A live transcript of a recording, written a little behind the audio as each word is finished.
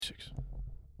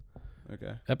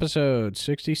Okay. Episode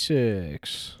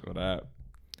 66. What up?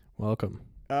 Welcome.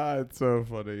 It's so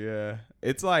funny. Yeah.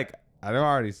 It's like, I know I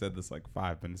already said this like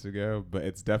 5 minutes ago, but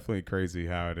it's definitely crazy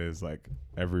how it is like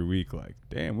every week. Like,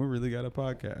 damn, we really got a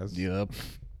podcast. Yep.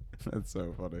 That's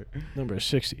so funny. Number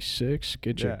 66.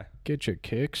 Get your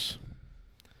kicks.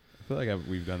 I feel like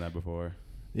we've done that before.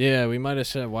 Yeah, we might have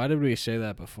said, why did we say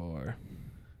that before?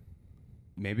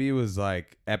 Maybe it was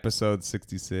like episode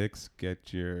 66.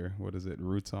 Get your, what is it?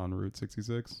 Roots on Route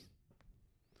 66?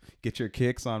 Get your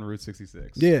kicks on Route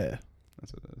 66. Yeah.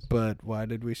 That's what it is. But why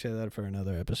did we say that for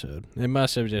another episode? It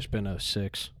must have just been a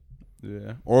 6.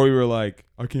 Yeah. Or we were like,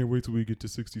 I can't wait till we get to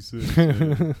 66.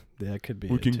 man. That could be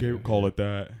We it can too, call yeah. it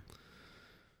that.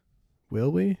 Will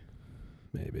we?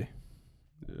 Maybe.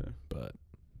 Yeah. But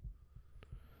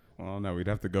Well, no, we'd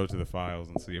have to go to the files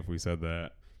and see if we said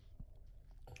that.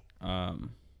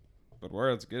 But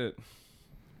where? Let's get it.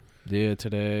 yeah,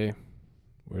 today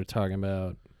we're talking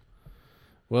about,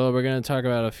 well, we're going to talk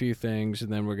about a few things,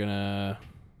 and then we're going to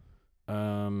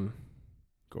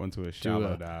Go into a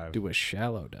shallow dive. do a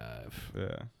shallow dive.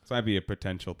 Yeah. This might be a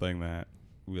potential thing that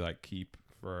we like keep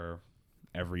for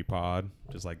every pod,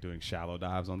 just like doing shallow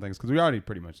dives on things, because we already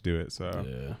pretty much do it. So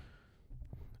Yeah.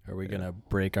 Are we Yeah. going to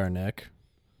break our neck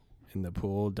in the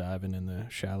pool, diving in the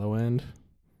shallow end?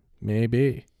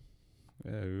 Maybe.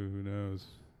 yeah, who knows?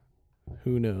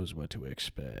 Who knows what to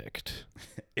expect?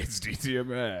 It's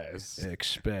DTMS.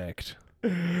 Expect.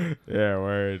 Yeah,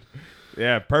 word.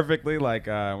 Yeah, perfectly. Like,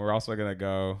 we're also gonna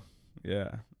go,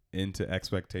 into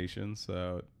expectations.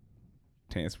 So,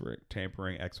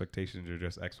 tampering expectations or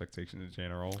just expectations in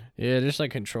general. Yeah, just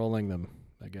like controlling them,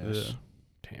 I guess. Yeah.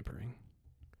 Tampering.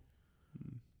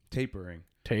 Tapering.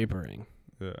 Tapering.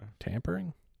 Yeah.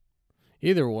 Tampering?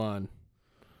 Either one,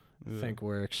 I Yeah. think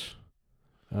works.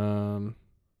 But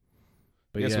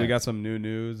So yeah. we got some new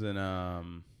news, and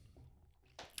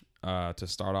to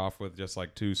start off with, just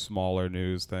like two smaller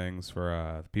news things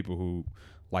for people who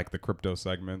like the crypto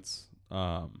segments.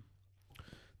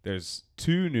 There's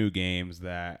two new games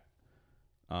that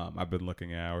I've been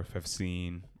looking at or have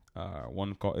seen.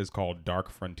 One is called Dark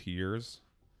Frontiers,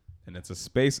 and it's a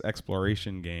space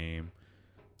exploration game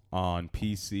on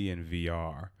PC and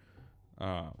VR.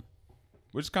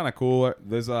 Which is kind of cool.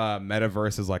 There's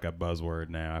metaverse is like a buzzword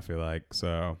now, I feel like.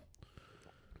 So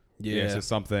yeah, it's just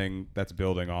something that's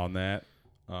building on that.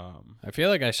 I feel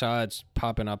like I saw it's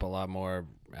popping up a lot more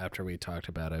after we talked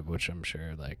about it, which I'm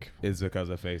sure like Is because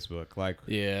of Facebook. Like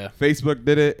yeah. Facebook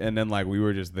did it, and then like we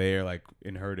were just there, like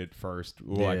and heard it first,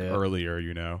 like Yeah. earlier,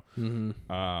 you know. Mm-hmm.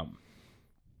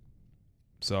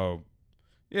 So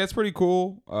yeah, it's pretty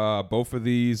cool. Both of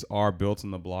these are built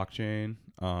in the blockchain.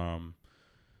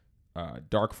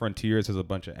 Dark Frontiers has a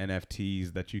bunch of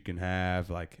NFTs that you can have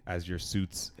like as your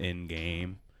suits in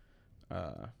game.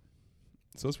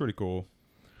 So it's pretty cool.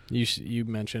 You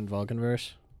mentioned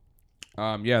Vulcanverse?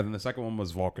 Yeah, then the second one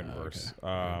was Vulcanverse.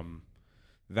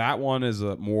 That one is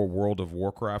a more World of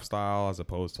Warcraft style as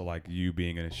opposed to like you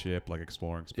being in a ship, like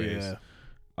exploring space.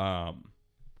 Yeah.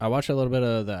 I watched a little bit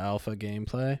of the alpha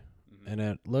gameplay, and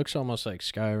it looks almost like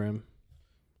Skyrim.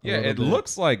 Yeah, it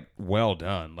looks like well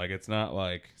done. Like it's not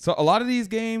like so a lot of these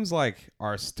games like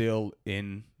are still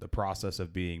in the process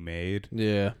of being made.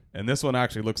 Yeah. And this one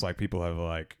actually looks like people have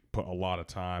like put a lot of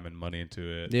time and money into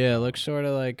it. Yeah, it looks sort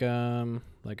of like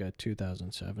a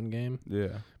 2007 game,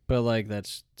 Yeah. but like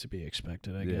that's to be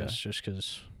expected, I Yeah. guess, just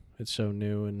because it's so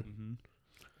new and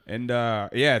And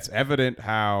yeah, it's evident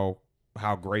how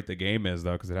great the game is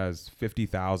though, because it has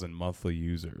 50,000 monthly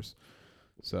users,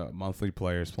 so monthly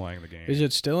players playing the game. Is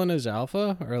it still in his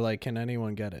alpha, or like can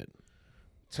anyone get it?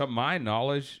 To my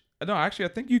knowledge, no. Actually, I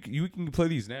think you can play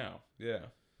these now. Yeah,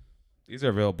 these are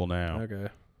available now. Okay.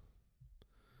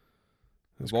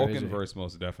 That's crazy. Vulcanverse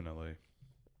most definitely.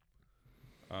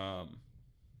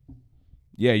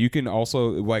 Yeah, you can also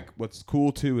like what's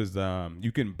cool too is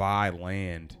you can buy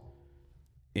land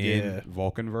in Yeah.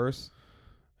 Vulcanverse,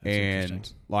 That's and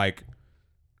interesting. like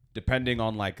depending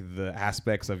on like the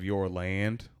aspects of your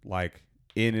land, like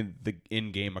in the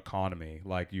in-game economy,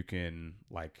 like you can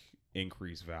like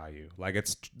increase value. Like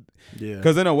it's Yeah.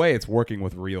 because in a way it's working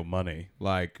with real money.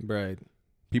 Like Right.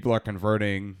 people are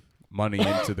converting money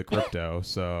into the crypto.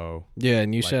 So Yeah,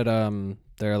 and you like- said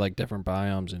there are like different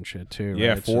biomes and shit too. yeah,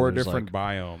 right? So 4 there's, different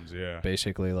like, biomes. Yeah,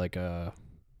 basically like a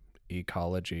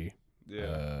ecology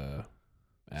yeah,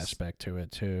 aspect to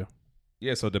it too.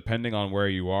 yeah. So depending on where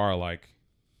you are, like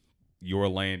your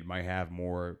land might have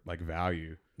more like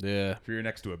value. Yeah. If you're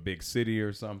next to a big city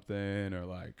or something, or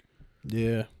like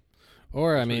Yeah.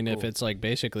 Or I That's pretty mean, if cool. it's like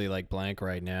basically like blank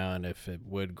right now, and if it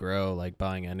would grow, like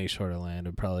buying any sort of land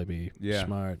would probably be Yeah.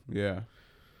 smart. yeah.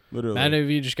 Literally. Imagine if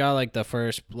you just got like the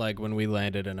first, like when we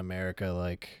landed in America,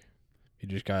 like you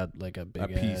just got like a big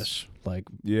piece. ass, like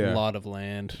Yeah. lot of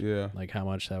land. Yeah. Like how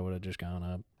much that would have just gone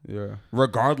up. Yeah.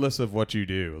 Regardless of what you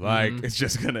do, like Mhm. it's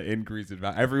just gonna increase in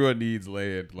value. Everyone needs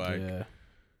land, like Yeah.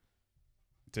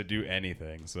 to do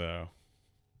anything. So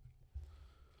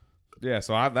yeah,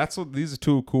 so that's what these are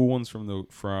two cool ones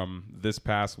from this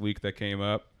past week that came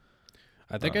up.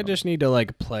 I think I just need to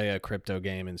like play a crypto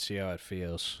game and see how it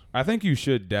feels. I think you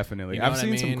should definitely. You know I've what I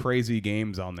seen some mean? crazy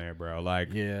games on there, bro.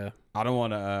 Like Yeah. I don't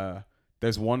want to.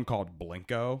 There's one called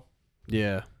Blinko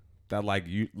Yeah. that like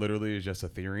you literally is just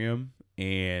Ethereum,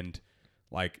 and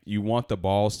like you want the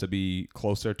balls to be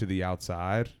closer to the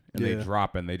outside, and they Yeah.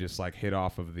 drop and they just like hit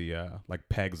off of the like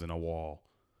pegs in a wall,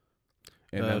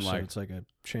 and then so like it's like a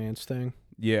chance thing.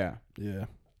 yeah. Yeah.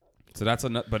 So that's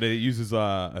but it uses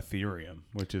Ethereum,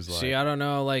 which is like See, I don't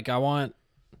know. Like,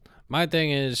 my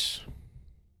thing is,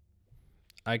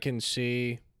 I can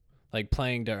see, like,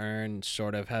 playing to earn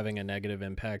sort of having a negative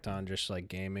impact on just like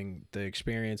gaming, the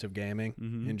experience of gaming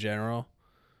Mhm. in general.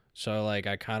 So, like,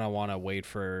 I kind of want to wait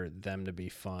for them to be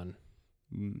fun,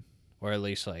 or at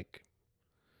least like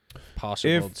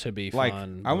possible to be like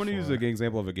fun. I want to use an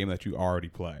example of a game that you already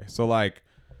play. So like,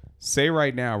 say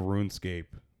right now RuneScape,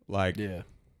 like. Yeah.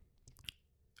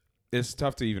 It's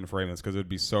tough to even frame this because it would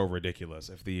be so ridiculous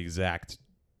if the exact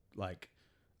like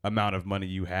amount of money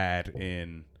you had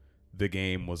in the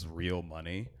game was real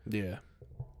money. Yeah.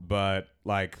 But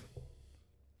like,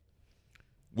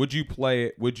 would you play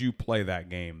it? Would you play that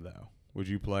game though? Would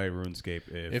you play RuneScape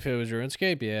If it was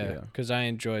RuneScape, yeah, Yeah. because I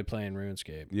enjoy playing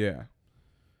RuneScape. yeah.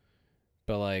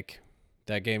 But like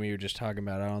that game you were just talking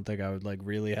about, I don't think I would like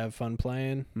really have fun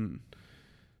playing. Hmm.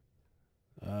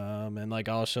 And like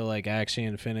also like Axie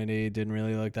Infinity didn't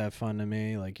really look that fun to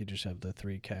me. Like you just have the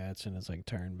 3 cats and it's like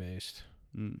turn based.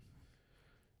 Hmm.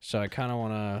 So I kind of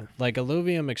want to like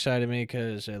Illuvium excited me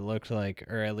because it looked like,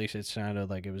 or at least it sounded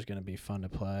like it was gonna be fun to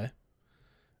play.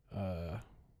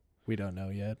 We don't know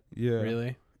yet. Yeah.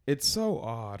 Really? It's so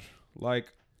odd.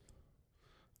 Like,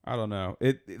 I don't know.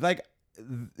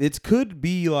 It could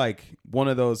be like one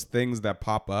of those things that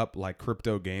pop up like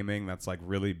crypto gaming that's like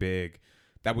really big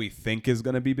that we think is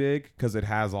going to be big because it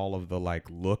has all of the like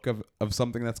look of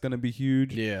something that's going to be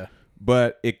huge. Yeah.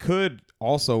 But it could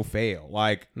also fail.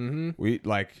 Like Mm-hmm.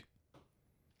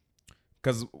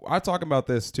 because I talk about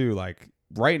this too. Like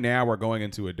right now we're going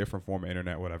into a different form of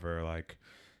internet, whatever. Like,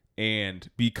 and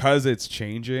because it's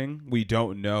changing, we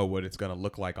don't know what it's going to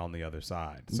look like on the other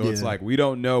side. So it's Yeah. like we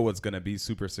don't know what's going to be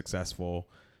super successful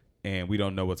and we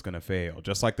don't know what's going to fail.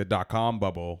 Just like the .com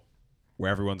bubble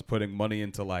where everyone's putting money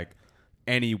into like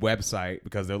any website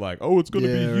because they're like, oh, it's going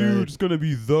to be huge. right. It's going to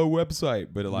be the website.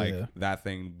 But like Yeah. that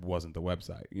thing wasn't the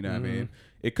website. You know what I Mhm. mean?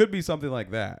 It could be something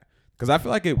like that. Because I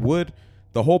feel like it would.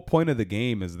 The whole point of the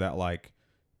game is that like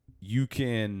you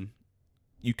can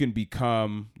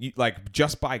become like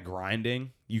just by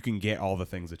grinding you can get all the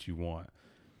things that you want.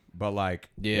 But like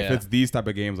if Yeah. it's these type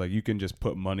of games, like you can just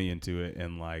put money into it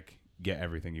and like get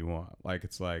everything you want. Like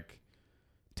it's like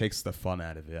takes the fun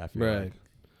out of it. I feel Right. like.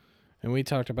 And we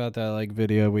talked about that like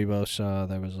video we both saw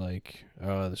that was like,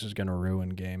 oh, this is gonna ruin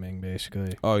gaming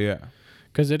basically. Oh yeah.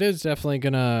 Because it is definitely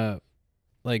gonna,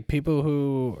 like, people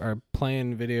who are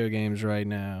playing video games right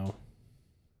now,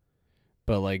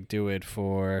 but like do it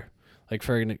for, like,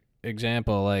 for an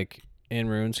example, like in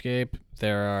RuneScape,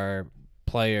 there are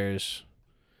players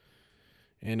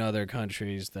in other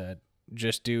countries that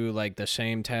just do like the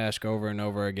same task over and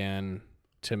over again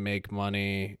to make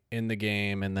money in the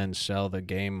game and then sell the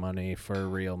game money for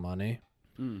real money.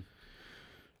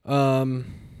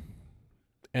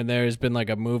 And there's been like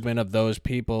a movement of those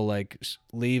people like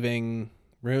leaving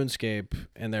RuneScape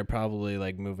and they're probably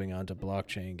like moving on to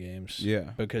blockchain games.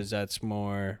 Yeah. Because that's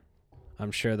more,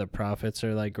 I'm sure the profits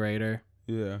are like greater.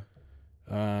 Yeah.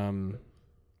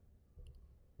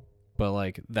 But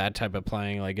like that type of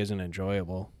playing like isn't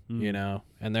enjoyable, you Mm. know?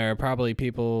 And there are probably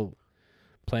people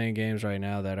playing games right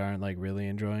now that aren't like really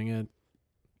enjoying it.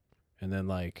 And then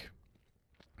like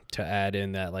to add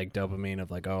in that like dopamine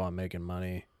of like, oh, I'm making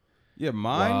money Yeah,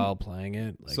 mine. while playing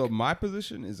it. Like, So my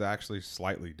position is actually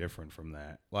slightly different from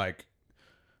that. Like,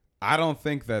 I don't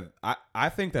think that I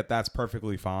think that that's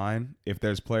perfectly fine if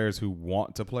there's players who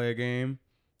want to play a game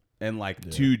and like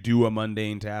to do a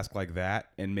mundane task like that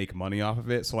and make money off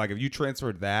of it. So like if you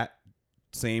transferred that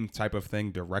same type of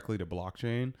thing directly to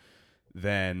blockchain,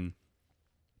 then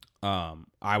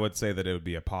I would say that it would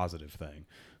be a positive thing.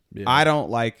 yeah. I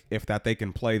don't like if that they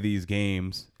can play these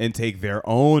games and take their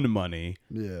own money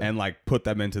yeah. and like put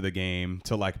them into the game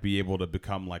to like be able to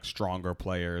become like stronger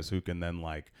players who can then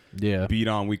like Yeah. beat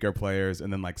on weaker players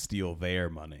and then like steal their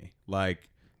money. Like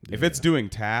if Yeah. it's doing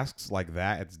tasks like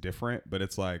that, it's different, but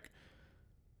it's like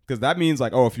because that means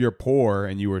like, oh, if you're poor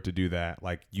and you were to do that,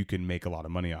 like you can make a lot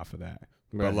of money off of that.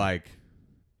 Right. But like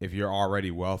if you're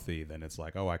already wealthy, then it's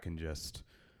like, oh, I can just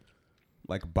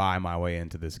like buy my way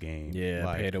into this game. Yeah,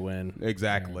 like, pay to win.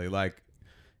 Exactly. Like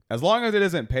as long as it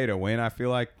isn't pay to win, I feel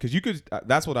like because you could.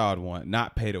 That's what I would want,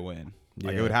 not pay to win.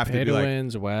 Like it would have to pay be to like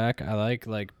win's whack. I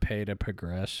like pay to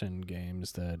progress in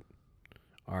games that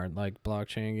aren't like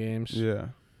blockchain games. yeah,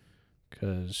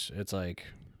 Because it's like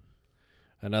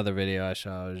another video I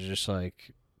saw was just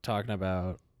like talking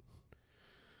about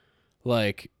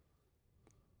like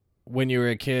when you were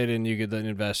a kid and you could then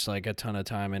invest like a ton of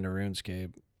time into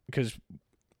RuneScape, because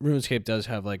RuneScape does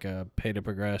have like a pay to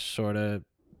progress sort of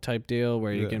type deal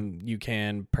where Yeah. you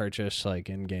can purchase like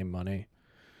in-game money.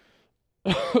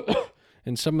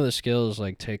 And some of the skills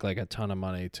like take like a ton of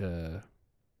money to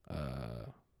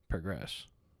progress.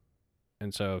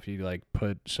 And so if you like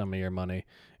put some of your money,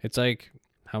 it's like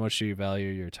how much do you value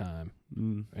your time?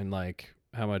 And like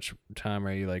how much time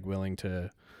are you like willing to,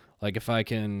 like if I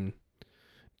can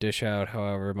dish out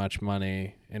however much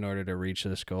money in order to reach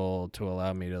this goal to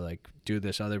allow me to like do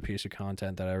this other piece of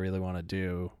content that I really want to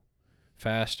do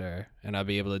faster, and I'll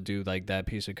be able to do like that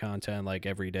piece of content like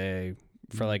every day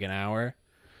for like an hour,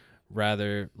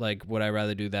 rather like would I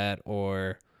rather do that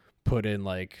or put in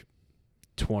like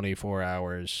 24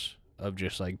 hours of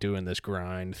just like doing this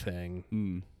grind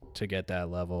thing to get that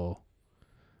level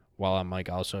while I'm like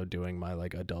also doing my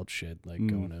like adult shit, like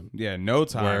going to no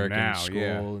time work now, and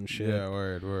school and shit. Yeah,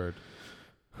 word.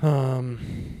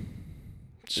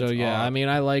 So It's yeah, odd. I mean,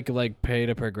 I like pay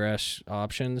to progress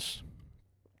options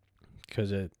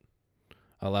because it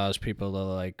allows people to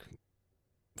like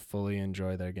fully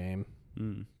enjoy their game.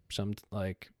 Some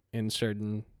like in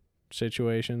certain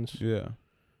situations, Yeah,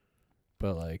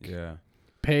 but like yeah,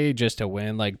 pay just to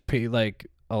win, like pay like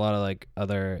a lot of like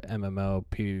other MMO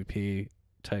PvP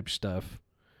type stuff.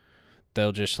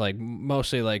 They'll just like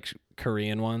mostly like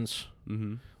Korean ones.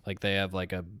 Like they have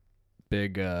like a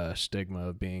big stigma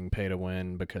of being pay to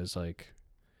win because like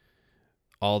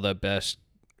all the best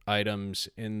items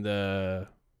in the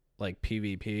like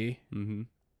PvP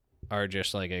are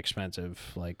just like expensive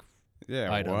like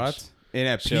yeah. items. What in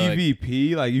a So, like-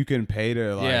 PvP like you can pay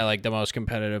to like yeah, like the most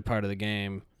competitive part of the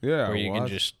game where you can what?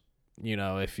 just, you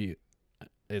know, if you,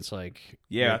 it's like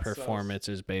Yeah, your it sucks. performance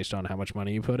is based on how much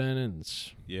money you put in, and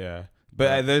it's Yeah.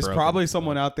 But there's broken, probably but-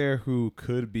 someone out there who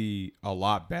could be a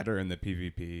lot better in the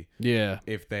PvP yeah,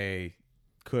 if they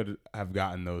could have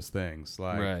gotten those things.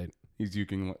 Like right. he's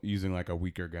using like a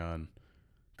weaker gun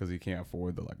because he can't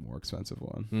afford the like more expensive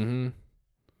one. Mm-hmm.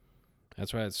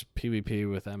 That's why it's PvP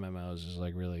with MMOs is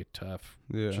like really tough,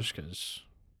 Yeah. just because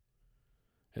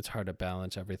it's hard to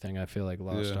balance everything. I feel like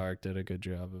Lost Yeah. Ark did a good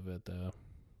job of it, though.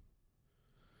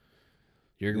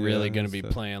 You're Yeah, really going to that's be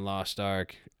tough. playing Lost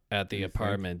Ark at the You think?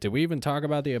 apartment. Did we even talk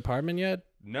about the apartment yet?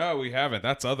 No, we haven't.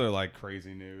 That's other like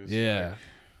crazy news. Yeah.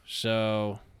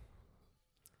 So,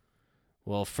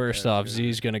 well, first Yeah, off, dude.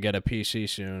 Z's going to get a PC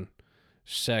soon.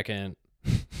 Second,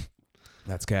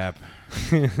 That's cap.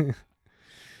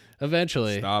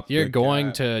 eventually, Stop you're the going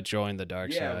cap. to join the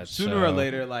dark Yeah, side. sooner or so-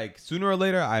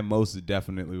 later, I most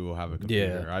definitely will have a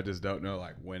computer. Yeah. I just don't know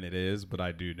like when it is, but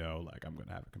I do know like I'm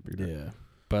gonna have a computer. Yeah.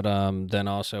 But then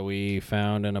also we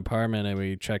found an apartment and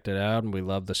we checked it out and we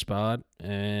love the spot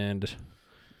and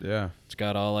Yeah. it's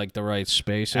got all like the right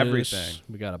spaces. Everything.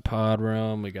 We got a pod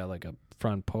room, we got like a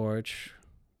front porch,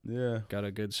 Yeah. got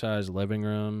a good sized living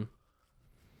room.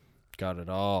 Got it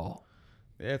all.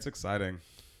 Yeah, it's exciting.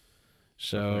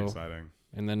 Definitely So exciting.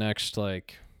 in the next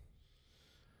like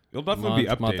You'll definitely be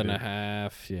updated. month and a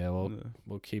half, yeah,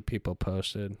 we'll keep people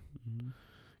posted.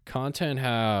 Content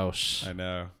House. I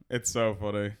know. It's so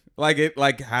funny. Like it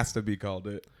like has to be called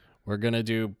it. We're gonna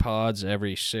do pods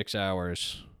every 6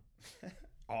 hours.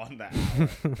 On that.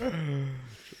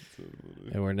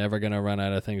 And we're never gonna run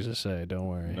out of things to say, don't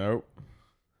worry. Nope.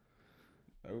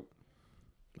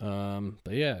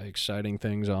 But yeah, exciting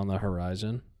things on the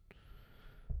horizon.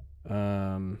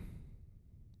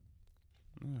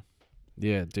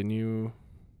 Yeah, didn't you?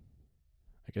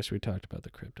 I guess we talked about the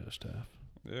crypto stuff.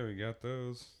 Yeah, we got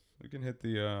those. We can hit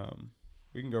the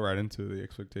we can go right into the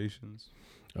expectations.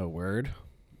 Oh, word.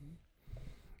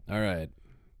 All right.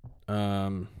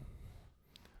 I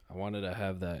wanted to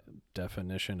have that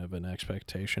definition of an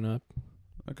expectation up.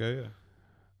 Okay,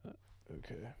 yeah.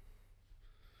 Okay.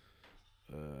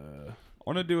 I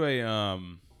want to do a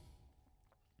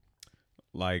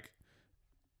like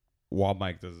while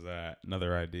Mike does that,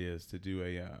 another idea is to do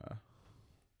a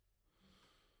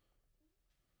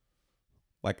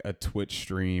like a Twitch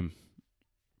stream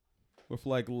with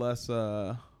like less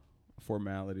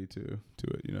formality to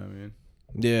it, you know what I mean?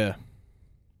 Yeah.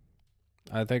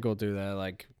 I think we'll do that.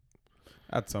 Like,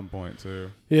 At some point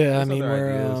too. yeah, I There's mean,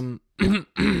 other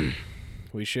we're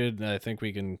we should. I think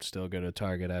we can still go to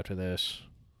Target after this.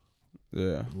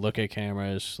 Yeah. Look at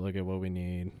cameras. Look at what we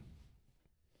need.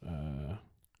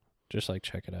 Just like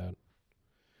check it out.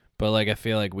 But like, I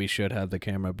feel like we should have the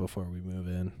camera before we move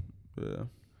in. Yeah.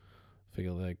 I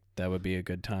feel like that would be a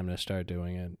good time to start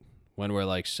doing it when we're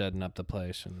like setting up the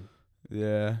place and.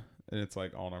 Yeah. And it's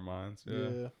like on our minds.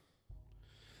 Yeah.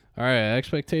 All right.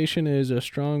 Expectation is a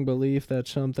strong belief that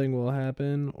something will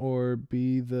happen or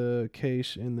be the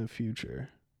case in the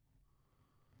future.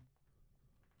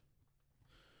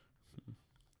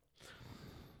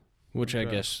 Which I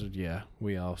Okay. guess, yeah,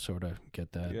 we all sort of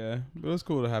get that. Yeah. But it was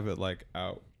cool to have it like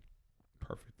out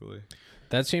perfectly.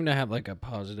 That seemed to have like a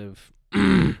positive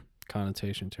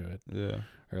connotation to it, Yeah.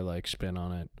 or like spin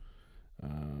on it.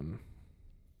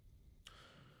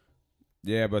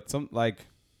 Yeah, but some like,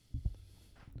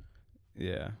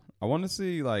 yeah, I want to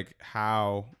see like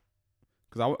how,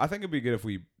 because I think it'd be good if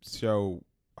we show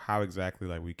how exactly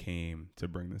like we came to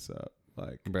bring this up,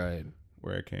 like Right.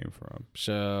 where it came from.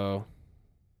 So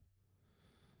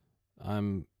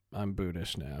I'm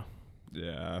Buddhist now.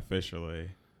 Yeah,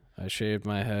 officially. I shaved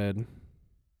my head.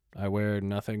 I wear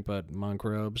nothing but monk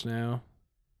robes now.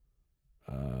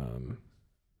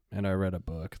 And I read a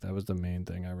book. That was the main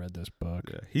thing. I read this book.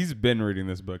 Yeah, he's been reading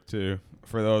this book too.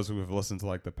 For those who have listened to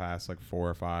like the past like 4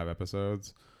 or 5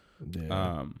 episodes,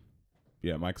 Yeah.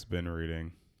 yeah, Mike's been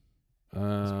reading.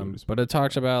 But it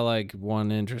talks about like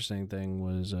one interesting thing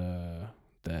was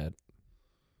that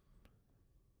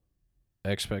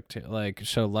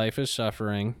so life is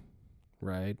suffering,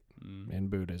 right? In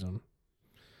Buddhism,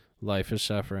 life is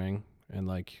suffering, and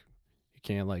like you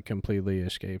can't like completely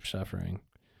escape suffering,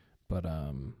 but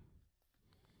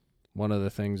one of the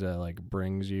things that like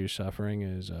brings you suffering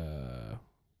is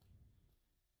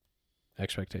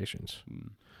expectations.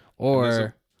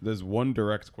 Or there's one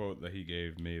direct quote that he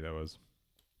gave me that was,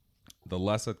 "The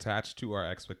less attached to our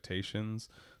expectations,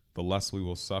 the less we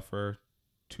will suffer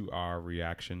to our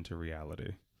reaction to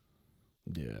reality."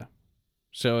 yeah.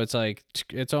 So it's like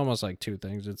it's almost like two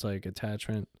things. It's like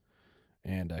attachment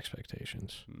and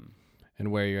expectations.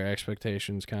 And where your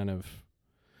expectations kind of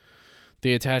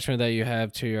the attachment that you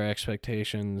have to your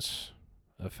expectations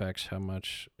affects how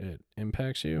much it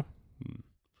impacts you.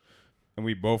 And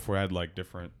we both had like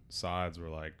different sides where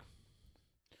like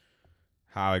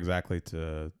how exactly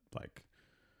to like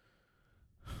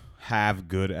have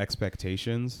good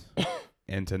expectations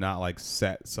and to not like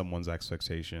set someone's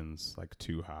expectations like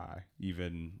too high.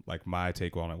 Even like my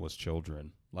take on it was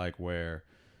children, like where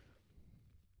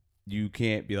you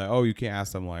can't be like, oh, you can't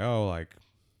ask them like, oh, like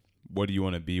what do you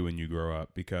want to be when you grow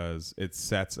up, because it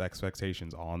sets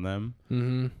expectations on them.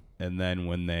 Mm-hmm. And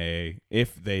then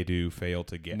if they do fail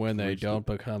to get when they don't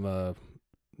become a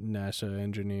NASA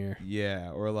engineer, yeah,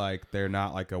 or like they're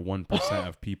not like a 1%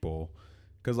 of people,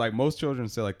 because like most children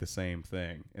say like the same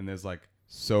thing, and there's like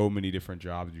so many different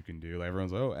jobs you can do. Like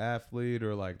everyone's like, oh, athlete,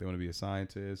 or like they want to be a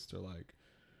scientist, or like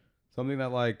something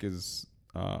that like is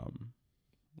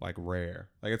like rare.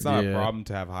 Like it's not a problem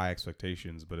to have high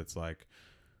expectations, but it's like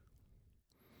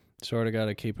sort of got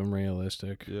to keep them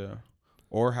realistic. Yeah.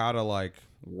 Or how to like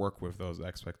work with those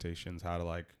expectations, how to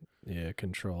like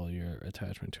control your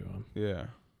attachment to them. Yeah.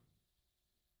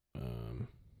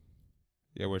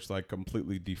 Yeah, which like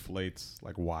completely deflates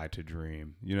like why to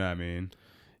dream. You know what I mean?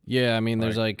 Yeah, I mean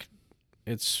there's like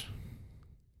there's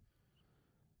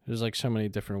like so many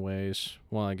different ways.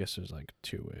 Well, I guess there's like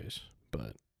 2 ways,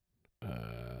 but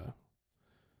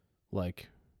like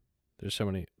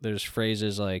there's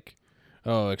phrases like,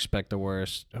 oh, expect the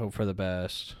worst, hope for the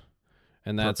best.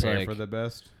 And that's prepare like for the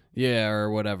best. Yeah, or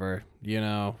whatever. You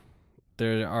know,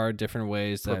 there are different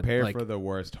ways that prepare like, for the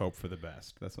worst, hope for the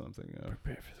best. That's what I'm thinking of.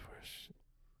 Prepare for the worst.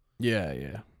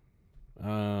 Yeah.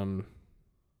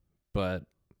 But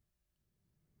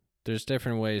there's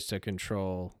different ways to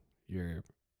control your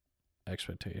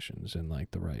expectations in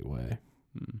like the right way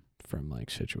from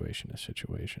like situation to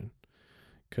situation.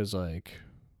 'Cause like,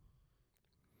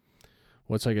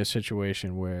 what's like a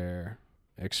situation where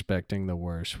expecting the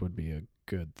worst would be a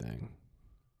good thing?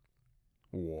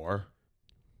 War.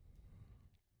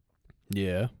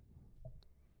 Yeah.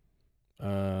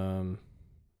 And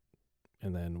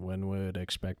then when would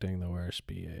expecting the worst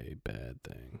be a bad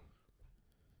thing?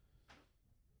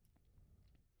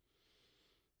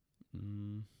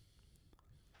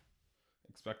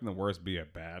 Expecting the worst be a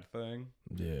bad thing?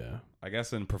 Yeah. I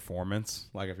guess in performance,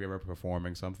 like if you're ever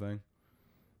performing something.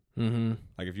 Mm-hmm.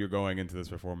 Like if you're going into this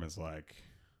performance like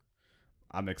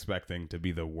I'm expecting to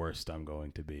be the worst I'm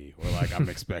going to be, or like I'm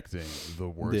expecting the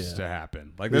worst to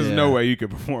happen. Like there's no way you could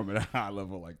perform at a high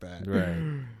level like that.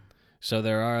 Right. So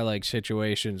there are like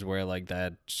situations where like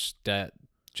that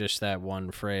just that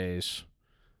one phrase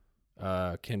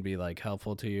can be like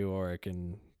helpful to you, or it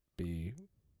can be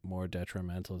more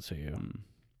detrimental to you.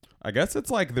 I guess it's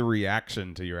like the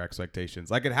reaction to your expectations.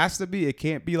 Like it has to be. It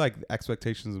can't be like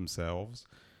expectations themselves.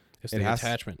 It's the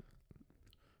attachment.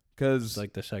 Because it's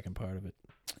like the second part of it.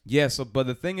 Yeah. So, but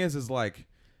the thing is like,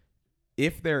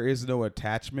 if there is no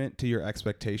attachment to your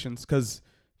expectations,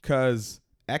 because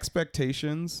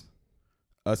expectations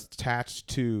attached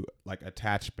to like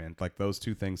attachment, like those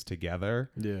two things together,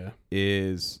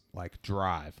 is like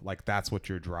drive. Like that's what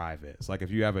your drive is. Like if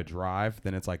you have a drive,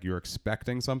 then it's like you're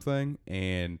expecting something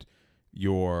and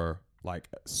you're like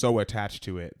so attached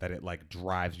to it that it like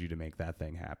drives you to make that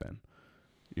thing happen.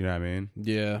 You know what I mean?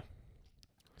 Yeah.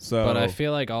 So, but I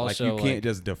feel like also like you can't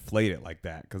just deflate it like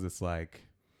that, because it's like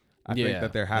I think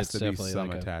that there has to be some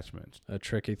like attachment. A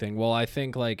tricky thing. Well, I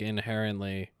think like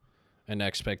inherently an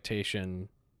expectation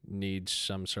needs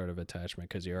some sort of attachment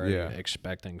because you're already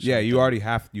expecting something. Yeah, you already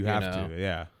have to.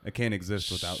 Yeah, it can't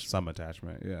exist without some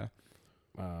attachment. Yeah.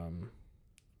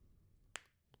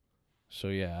 So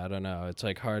yeah, I don't know. It's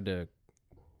like hard to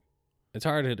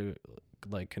do,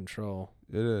 like control.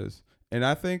 It is, and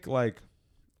I think like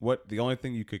the only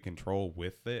thing you could control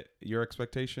with it, your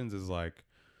expectations, is like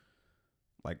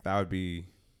that would be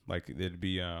like it'd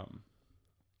be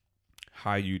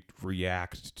how you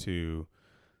react to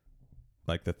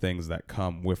like the things that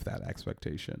come with that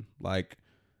expectation. Like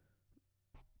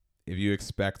if you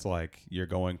expect like you're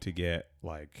going to get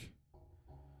like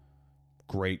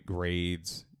great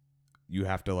grades, you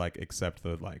have to like accept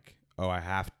the like, oh, I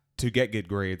have to get good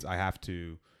grades, I have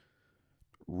to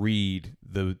read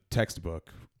the textbook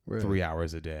 3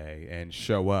 hours a day and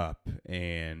show up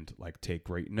and like take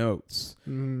great notes.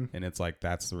 And it's like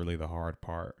that's really the hard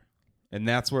part. And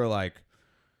that's where like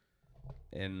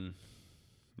there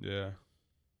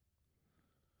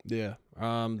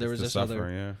was this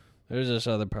there's this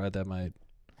other part that might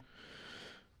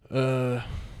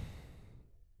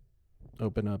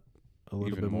open up a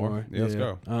little bit more. Yeah, let's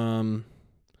go.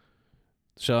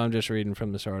 So I'm just reading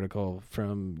from this article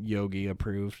from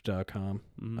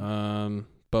yogiapproved.com.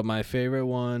 But my favorite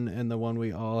one, and the one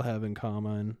we all have in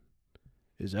common,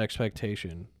 is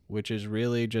expectation, which is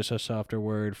really just a softer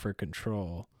word for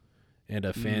control and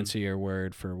a fancier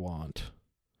word for want.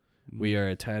 We are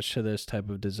attached to this type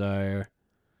of desire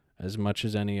as much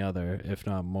as any other, if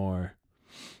not more.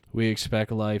 We expect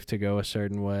life to go a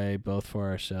certain way, both for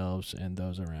ourselves and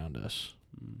those around us.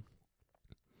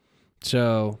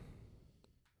 So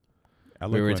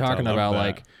we were talking about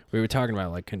like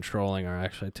controlling our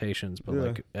expectations, but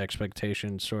like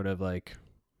expectations sort of like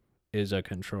is a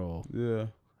control. Yeah.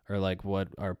 Or like what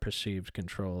our perceived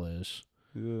control is.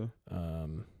 Yeah.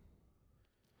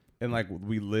 And like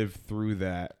we live through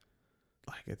that.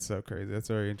 Like it's so crazy. That's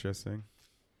very interesting.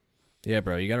 Yeah,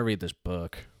 bro, you got to read this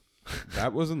book.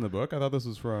 That was in the book? I thought this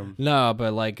was from... No,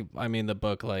 but like, I mean, the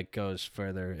book like goes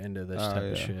further into this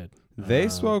type of shit. They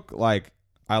spoke like...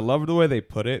 I love the way they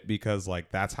put it, because like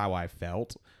that's how I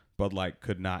felt, but like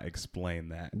could not explain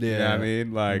that. Yeah. You know what I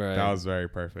mean? Like that was very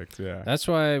perfect. Yeah. That's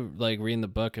why like reading the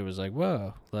book, it was like,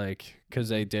 whoa, like, because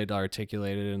they did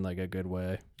articulate it in like a good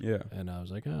way. Yeah. And I was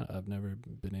like, oh, I've never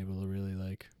been able to really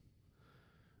like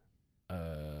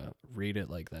read it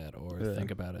like that or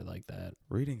think about it like that.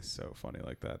 Reading's so funny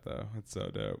like that though. It's so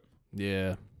dope.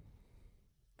 Yeah.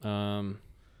 But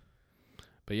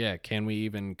yeah, can we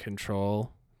even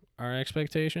control our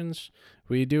expectations?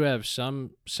 We do have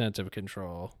some sense of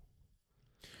control.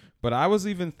 But I was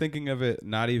even thinking of it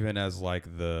not even as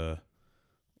like the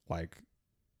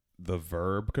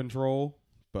verb control,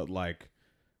 but like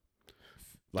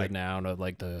the noun of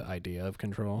like the idea of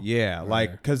control. Yeah,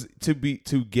 like because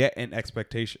to get an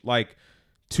expectation, like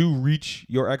to reach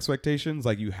your expectations,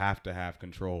 like you have to have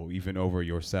control even over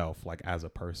yourself, like as a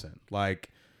person,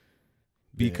 like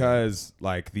because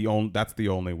like that's the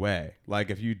only way. Like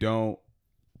if you don't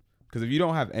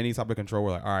have any type of control,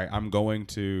 we're like, all right, I'm going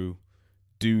to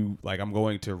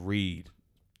read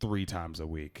 3 times a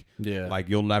week. Yeah, like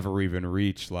you'll never even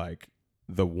reach like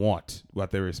the want,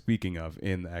 what they were speaking of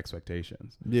in the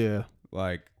expectations. Yeah.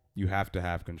 Like you have to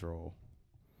have control.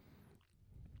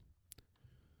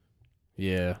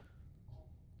 Yeah.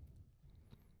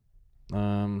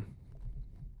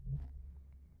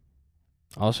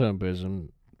 Also in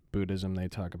Buddhism they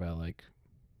talk about like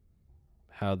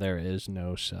how there is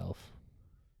no self.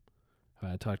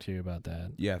 I talked to you about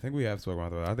that. Yeah, I think we have spoken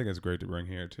about that. I think it's great to bring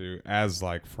here too, as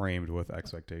like framed with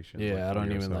expectations. Yeah, like, I for don't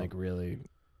even yourself. like really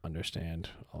understand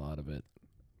a lot of it.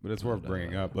 But it's worth But,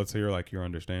 bringing up. Let's hear like your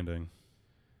understanding.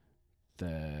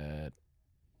 That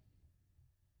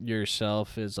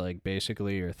yourself is like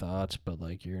basically your thoughts, but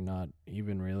like you're not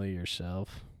even really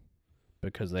yourself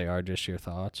because they are just your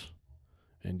thoughts,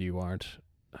 and you aren't.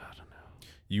 I don't know.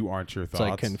 You aren't your It's thoughts.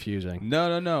 like confusing.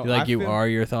 No. Like you feel- are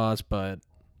your thoughts, but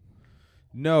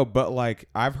No, but like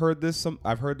I've heard this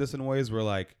in ways where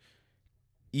like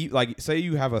like say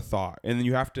you have a thought and then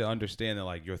you have to understand that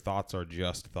like your thoughts are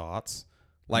just thoughts.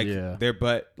 Like Yeah.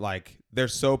 they're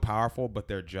so powerful, but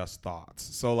they're just thoughts.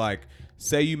 So like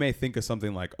say you may think of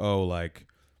something like, oh, like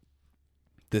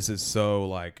this is so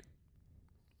like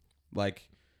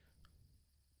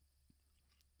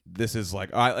this is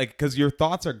like I like because your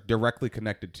thoughts are directly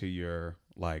connected to your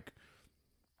like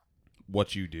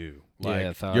what you do. Like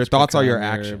your thoughts are your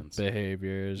become actions.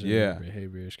 behaviors. And Yeah. your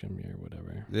behaviors can be your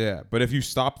whatever. Yeah, but if you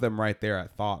stop them right there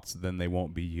at thoughts, then they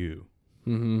won't be you.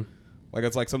 Mm-hmm. Like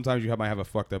it's like sometimes might have a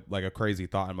fucked up like a crazy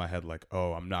thought in my head, like,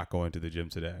 oh, I'm not going to the gym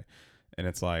today, and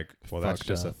it's like, well, that's Fucked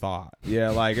just a up. thought. Yeah,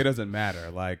 like it doesn't matter.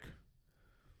 Like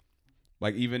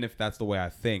even if that's the way I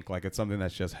think, like it's something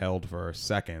that's just held for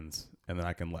seconds, and then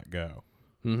I can let go.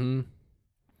 Mm-hmm.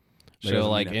 That So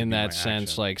doesn't like mean it has to in be that my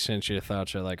sense, action. like since your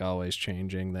thoughts are like always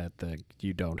changing, that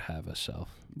you don't have a self.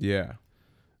 Yeah,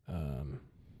 Um,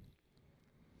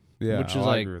 yeah, Which is, I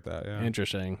like, agree with that. Yeah,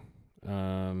 Interesting.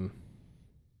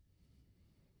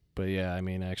 But yeah, I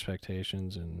mean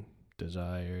expectations and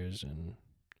desires and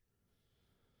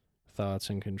thoughts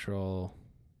and control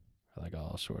are like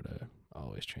all sort of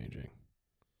always changing.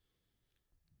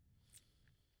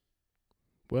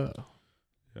 Whoa.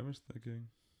 I'm just thinking.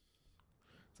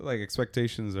 So like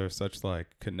expectations are such like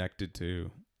connected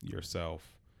to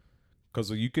yourself,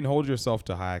 because you can hold yourself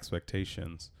to high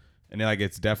expectations, and like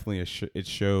it's definitely it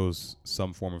shows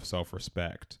some form of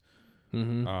self-respect.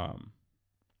 Mm-hmm.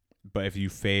 But if you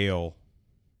fail,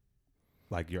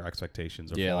 like your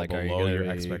expectations are fall like are you below gonna your be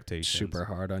expectations. super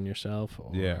hard on yourself,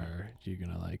 or Yeah. you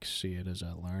gonna like see it as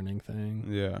a learning thing?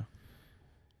 Yeah.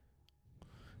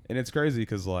 And it's crazy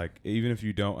because like even if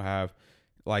you don't have,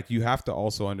 like you have to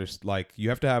also understand, like you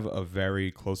have to have a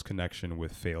very close connection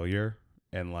with failure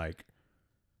and like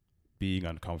being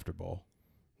uncomfortable.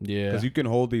 Yeah. Because you can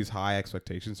hold these high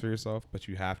expectations for yourself, but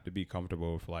you have to be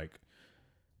comfortable with like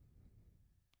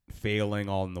failing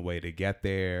on the way to get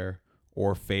there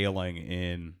or failing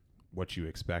in what you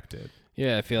expected.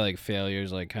 Yeah, I feel like failure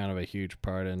is like kind of a huge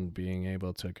part in being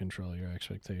able to control your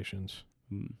expectations.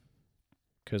 Mm.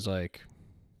 Because like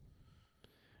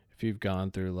if you've gone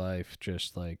through life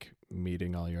just like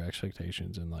meeting all your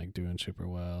expectations and like doing super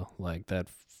well, like that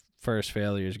first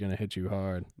failure is going to hit you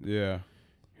hard. Yeah.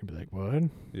 You'll be like, what?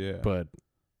 Yeah. But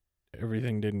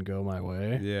everything didn't go my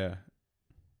way. Yeah.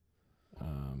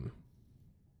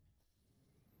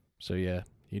 So yeah,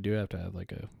 you do have to have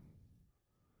like a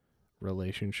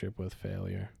relationship with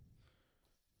failure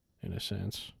in a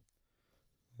sense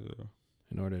Yeah.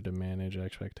 in order to manage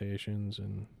expectations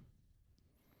and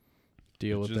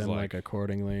deal Which with is them like- like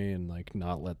accordingly and like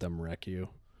not let them wreck you.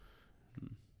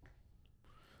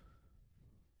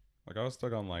 Like I was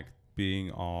stuck on like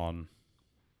being on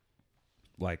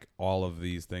like all of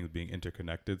these things being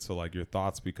interconnected. So like your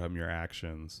thoughts become your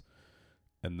actions,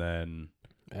 and then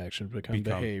Actions become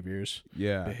behaviors.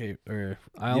 yeah,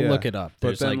 I'll Yeah, look it up. but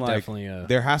There's then, like like, definitely a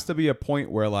there has to be a point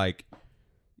where like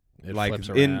it like flips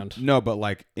in around. no, but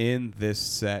like in this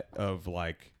set of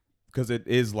like, because it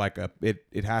is like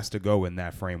it has to go in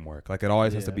that framework. Like it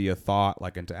always has to Yeah. be a thought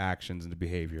like into actions into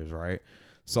behaviors, right?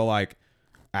 So like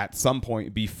at some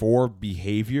point before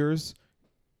behaviors,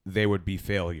 they would be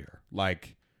failure.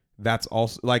 Like that's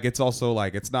also like it's also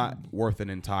like it's not worth an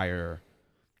entire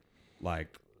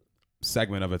like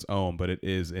segment of its own, but it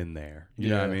is in there. You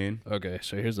know what I Yeah. mean? Okay,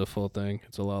 so here's the full thing.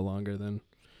 It's a lot longer than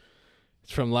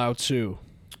it's from Lao Tzu.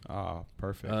 Oh,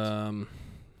 perfect.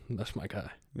 That's my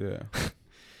guy. Yeah.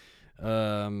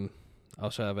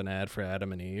 Also have an ad for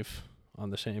Adam and Eve on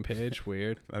the same page.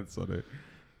 Weird. That's what it.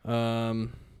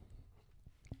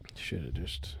 Should have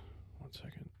just 1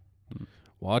 second. Hmm.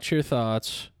 Watch your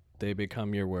thoughts, they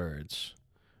become your words.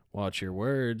 Watch your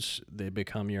words, they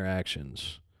become your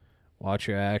actions. Watch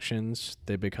your actions,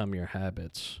 they become your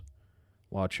habits.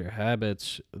 Watch your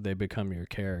habits, they become your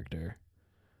character.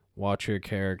 Watch your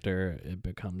character, it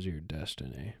becomes your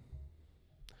destiny.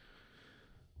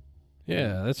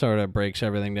 Yeah, that sort of breaks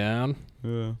everything down.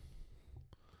 Yeah.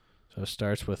 So it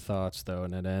starts with thoughts, though,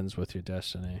 and it ends with your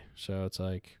destiny. So it's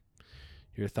like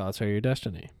your thoughts are your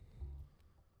destiny.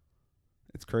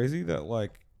 It's crazy that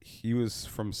like he was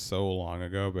from so long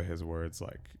ago, but his words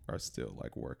like are still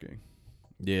like working.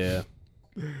 Yeah.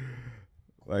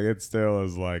 Like it still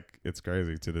is like it's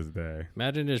crazy to this day.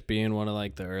 Imagine just being one of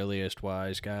like the earliest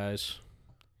wise guys.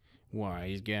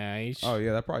 Wise guys. Oh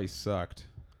yeah, that probably sucked.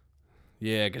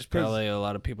 Yeah, because probably a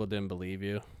lot of people didn't believe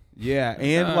you. Yeah,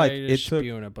 and like you're it just took.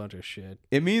 spewing a bunch of shit.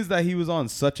 It means that he was on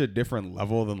such a different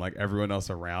level than like everyone else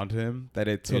around him that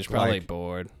it He was took probably like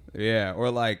bored. yeah, or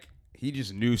like he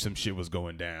just knew some shit was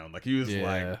going down. Like he was Yeah.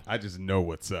 like, I just know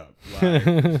what's up.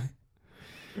 Like,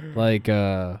 Like,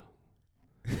 I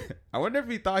wonder if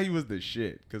he thought he was the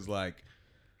shit, cause like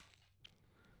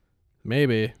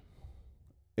maybe.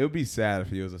 it would be sad if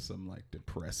he was some like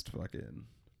depressed fucking.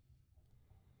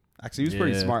 Actually, he was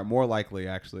pretty Yeah. smart. More likely.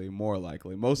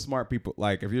 Most smart people,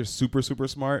 like if you're super super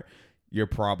smart, you're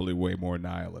probably way more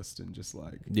nihilist and just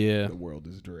like Yeah. the world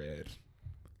is dread.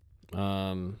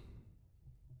 Fuck,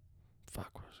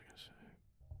 what was I gonna say?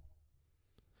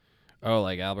 Oh,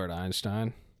 like Albert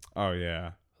Einstein. Oh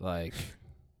yeah. Like,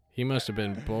 he must have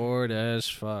been bored as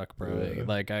fuck, bro. Yeah.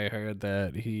 Like, I heard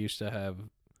that he used to have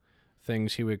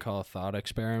things he would call thought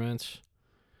experiments.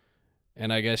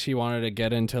 And I guess he wanted to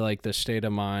get into, like, the state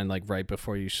of mind, like, right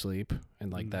before you sleep.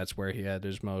 And, like, that's where he had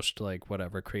his most, like,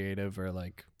 whatever, creative or,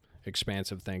 like,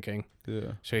 expansive thinking.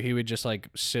 Yeah. So he would just, like,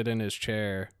 sit in his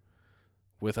chair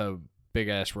with a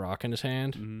big-ass rock in his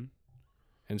hand. Mm-hmm.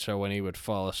 And so when he would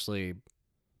fall asleep,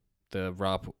 the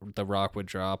rock would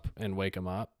drop and wake him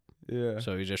up. Yeah.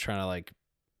 So he's just trying to like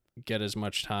get as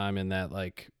much time in that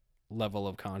like level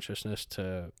of consciousness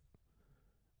to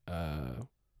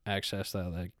access that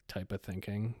like type of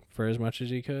thinking for as much as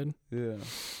he could. Yeah.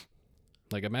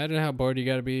 Like imagine how bored you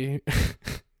gotta be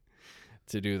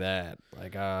to do that.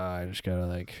 Like I just gotta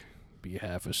like be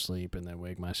half asleep and then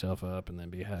wake myself up and then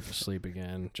be half asleep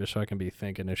again just so I can be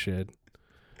thinking of shit.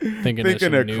 Thinking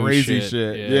of new crazy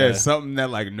shit. Yeah. Yeah, something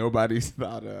that like nobody's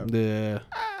thought of. Yeah.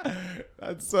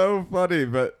 That's so funny,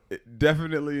 but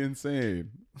definitely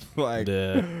insane. Like,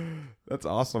 Yeah. that's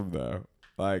awesome though.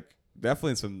 Like,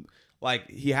 definitely some. Like,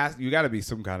 you got to be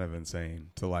some kind of insane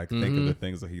to like think of the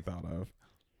things that he thought of.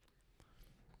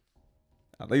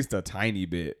 At least a tiny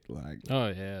bit. Like, Oh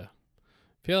yeah.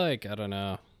 I feel like I don't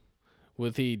know.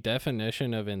 With the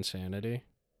definition of insanity,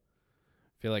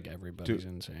 I feel like everybody's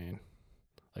insane.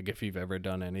 Like if you've ever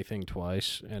done anything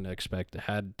twice and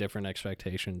had different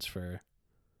expectations for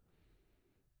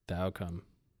the outcome,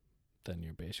 then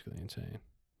you're basically insane.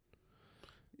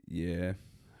 yeah.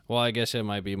 Well, I guess it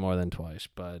might be more than twice,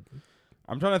 but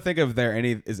I'm trying to think if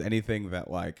is anything that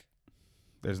like.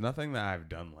 There's nothing that I've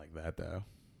done like that though.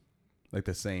 Like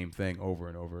the same thing over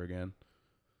and over again.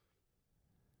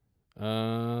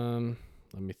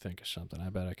 let me think of something. I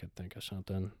bet I could think of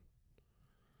something.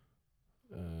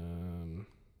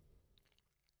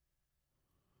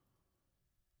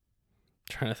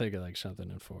 Trying to think of like something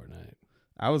in Fortnite.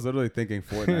 I was literally thinking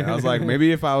Fortnite. I was like,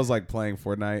 maybe if I was like playing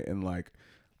Fortnite and like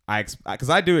because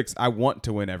I want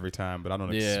to win every time, but I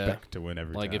don't expect to win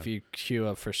every time. Like if you queue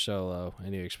up for solo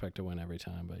and you expect to win every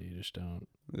time, but you just don't.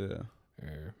 Yeah.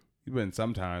 Or You win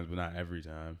sometimes, but not every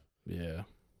time. yeah.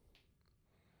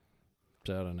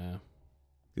 So I don't know.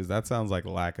 Because that sounds like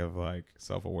lack of like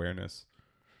self-awareness.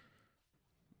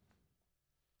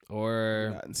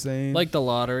 Or Not insane. like the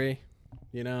lottery,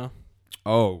 you know?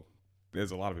 Oh,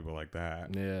 there's a lot of people like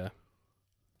that. Yeah.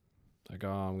 Like, oh,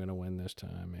 I'm going to win this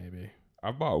time, maybe.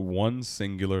 I bought one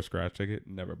singular scratch ticket,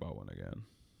 never bought one again.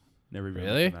 Never even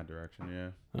Really? looked in that direction,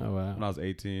 yeah. Oh, wow. When I was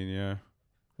 18, yeah.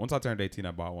 Once I turned 18,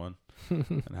 I bought one.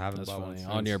 And haven't That's bought one funny. since.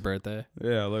 On your birthday?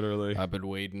 Yeah, literally. I've been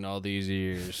waiting all these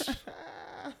years.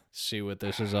 See what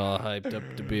this is all hyped up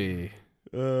to be.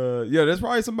 Yeah, there's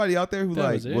probably somebody out there who That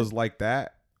like was it. was like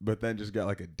that, but then just got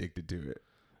like addicted to it.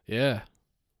 Yeah.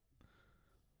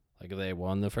 Like they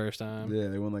won the first time. Yeah,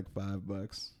 they won like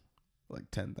 $5,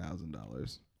 like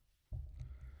 $10,000.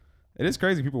 It is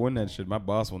crazy people win that shit. My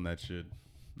boss won that shit,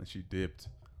 and she dipped.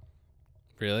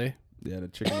 Really? Yeah, the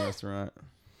chicken restaurant.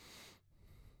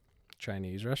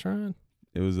 Chinese restaurant?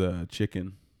 It was a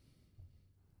chicken,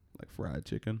 like fried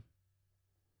chicken.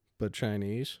 But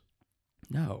Chinese?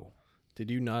 No, Did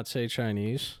you not say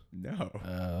Chinese? no,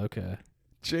 Okay.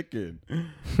 chicken.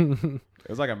 It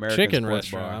was like American Chicken sports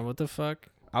restaurant. bar. What the fuck?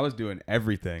 I was doing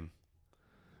everything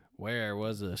Where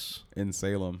was this? in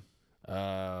Salem.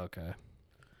 Okay.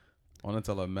 I want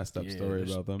to tell a messed up story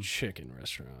this about them. Chicken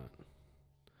restaurant.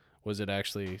 Was it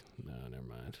actually? No, never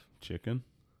mind. Chicken.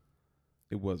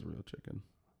 It was real chicken.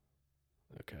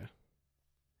 Okay.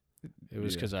 It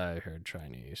was Yeah. because I heard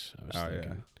Chinese. I was Oh, yeah.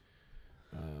 thinking.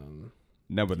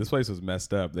 No, but this place was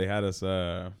messed up. They had us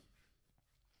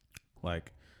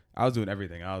like I was doing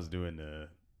everything. I was doing the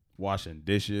washing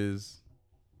dishes,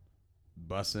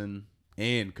 bussing,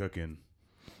 and cooking.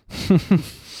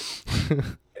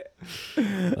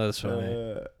 That's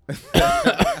funny.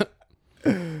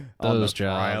 Those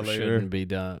jobs shouldn't be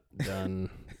done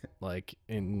like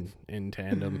in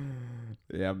tandem.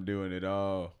 Yeah, I'm doing it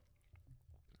all.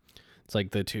 It's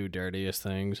like the two dirtiest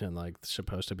things and like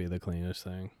supposed to be the cleanest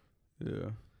thing.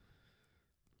 Yeah.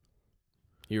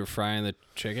 You were frying the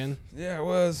chicken? Yeah, it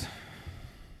was.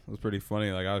 It was pretty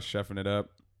funny. Like I was chefing it up.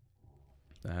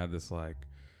 I had this like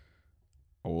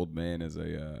old man as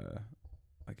a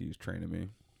like he was training me.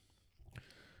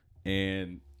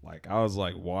 And like I was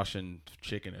like washing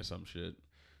chicken or some shit.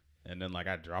 And then like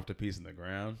I dropped a piece in the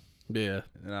ground. Yeah.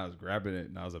 And then I was grabbing it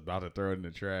and I was about to throw it in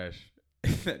the trash.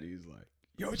 And he's like,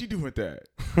 "Yo, what you doing with that?"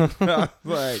 I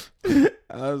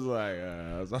was like,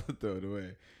 I was about to throw it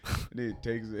away. And he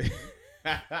takes it.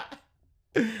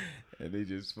 And he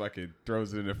just fucking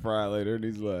throws it in the fryer later. And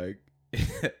he's like,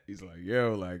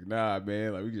 "Yo, like, nah,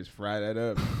 man. Like, we just fry that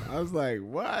up." I was like,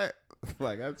 "What?"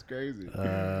 Like, that's crazy.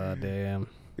 Damn.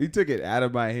 He took it out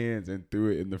of my hands and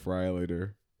threw it in the fryer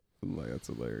later. I'm like, that's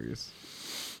hilarious.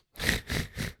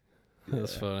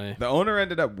 That's funny. The owner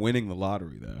ended up winning the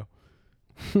lottery though,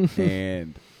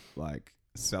 and like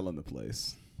selling the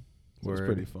place. So it was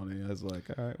pretty funny. I was like,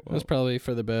 all right, well, that's probably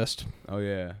for the best. Oh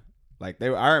yeah, like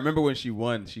I remember when she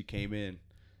won, she came in,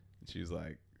 and she was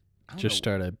like, just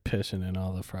started pissing in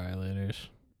all the fryolators.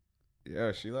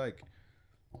 Yeah, she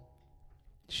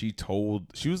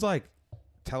was like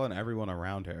telling everyone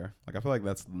around her. Like I feel like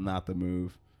that's not the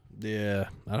move. Yeah,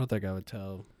 I don't think I would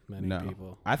tell many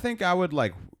people. I think I would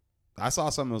like. I saw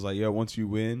something that was like, yo, once you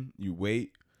win, you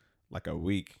wait like a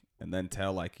week and then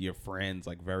tell like your friends,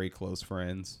 like very close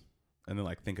friends, and then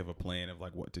like think of a plan of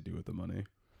like what to do with the money.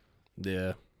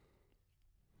 Yeah.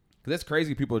 Cause it's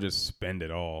crazy. People just spend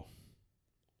it all.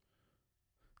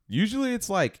 Usually it's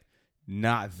like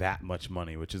not that much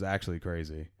money, which is actually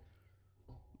crazy.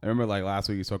 I remember like last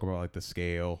week you talked about like the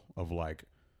scale of like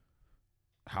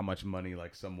how much money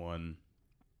like someone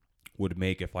would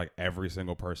make if like every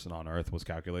single person on earth was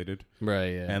calculated.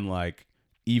 Right, yeah. And like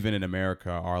even in America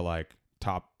our like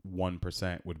top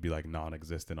 1% would be like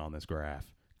non-existent on this graph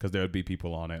because there would be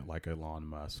people on it like Elon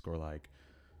Musk or like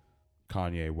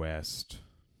Kanye West,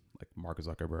 like Mark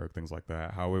Zuckerberg, things like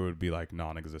that. How it would be like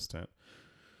non-existent.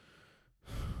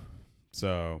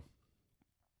 So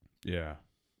yeah.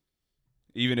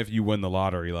 Even if you win the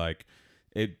lottery, like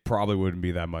it probably wouldn't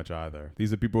be that much either.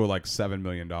 These are people with like $7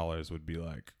 million would be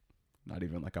like not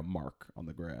even like a mark on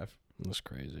the graph. That's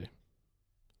crazy.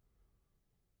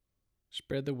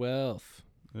 Spread the wealth.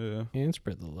 Yeah. And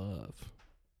spread the love.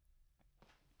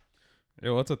 Yeah,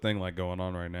 well, that's a thing like going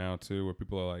on right now too, where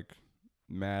people are like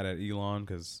mad at Elon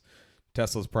because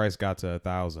Tesla's price got to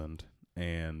 1,000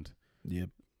 and yep,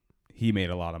 he made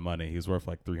a lot of money. He's worth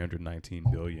like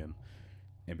 $319 billion.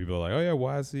 And people are like, "Oh yeah,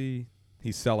 why is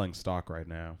he's selling stock right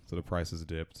now, so the price has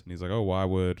dipped." And he's like, "Oh, why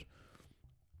would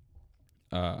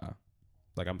I'm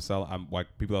like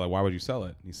people are like, why would you sell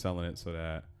it?" And he's selling it so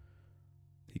that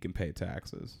he can pay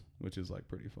taxes, which is like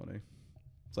pretty funny.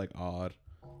 It's like odd.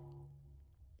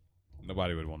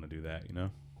 Nobody would want to do that, you know?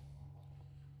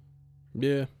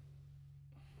 Yeah.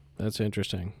 That's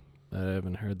interesting. I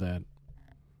haven't heard that.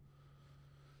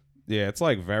 Yeah, it's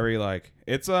like very like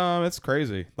it's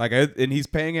crazy. Like and he's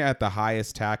paying it at the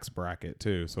highest tax bracket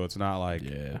too, so it's not like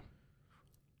yeah.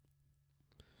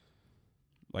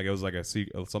 Like it was like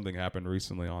something happened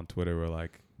recently on Twitter where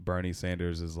like Bernie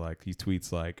Sanders is like he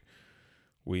tweets like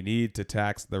we need to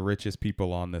tax the richest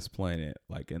people on this planet,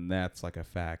 like, and that's like a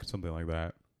fact, something like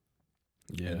that.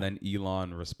 Yeah. And then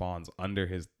Elon responds under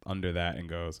that and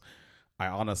goes, "I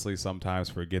honestly sometimes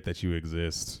forget that you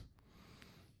exist."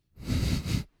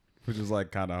 Which is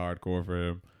like kind of hardcore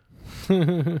for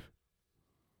him.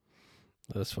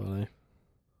 That's funny.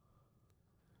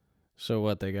 So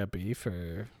what, they got beef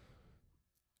or?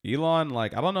 Elon,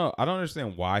 like, I don't know. I don't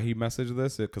understand why he messaged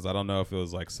this because I don't know if it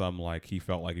was like some like he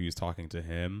felt like he was talking to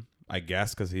him. I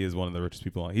guess because he is one of the richest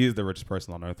people. He is the richest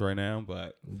person on earth right now.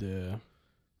 But yeah,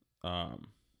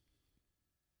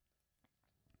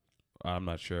 I'm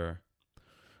not sure.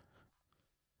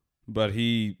 But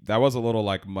that was a little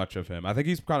like much of him. I think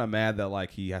he's kind of mad that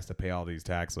like he has to pay all these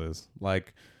taxes.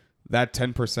 Like that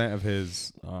 10% of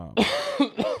his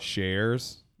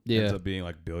shares ends up being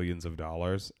like billions of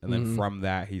dollars, and then from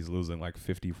that he's losing like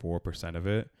 54% of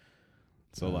it.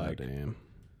 So damn.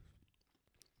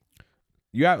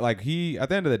 You have like at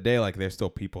the end of the day, like they're still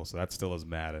people, so that still is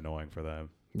mad annoying for them.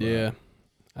 Yeah.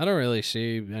 I don't really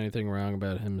see anything wrong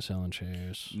about him selling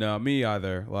shares. No, me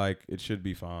either. Like it should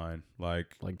be fine.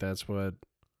 Like that's what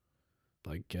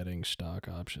like getting stock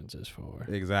options is for.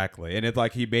 Exactly. And it's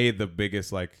like he made the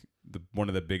biggest like one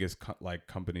of the biggest like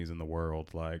companies in the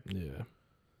world, like, Yeah.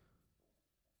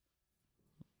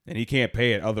 and he can't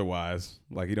pay it otherwise.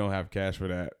 Like he don't have cash for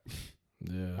that.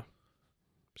 Yeah.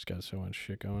 He's got so much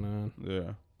shit going on.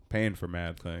 Yeah. Paying for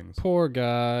mad things. Poor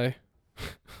guy.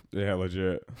 Yeah,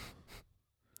 legit.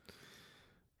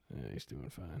 Yeah, he's doing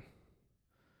fine.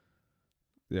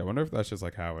 Yeah, I wonder if that's just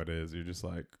like how it is. You're just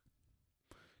like,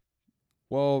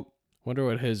 well, Wonder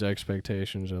what his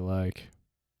expectations are like.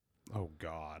 oh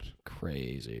God.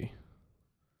 Crazy.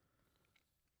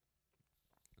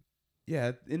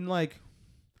 Yeah, in like,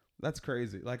 that's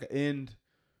crazy. Like, and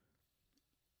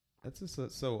that's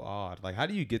just so odd. Like, how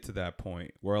do you get to that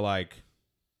point where like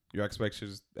your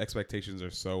expectations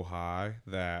are so high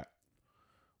that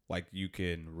like you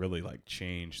can really like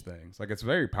change things? Like, it's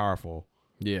very powerful.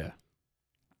 Yeah.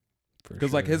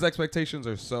 Because like his expectations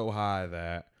are so high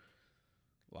that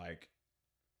like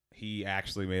he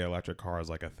actually made electric cars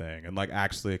like a thing and like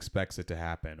actually expects it to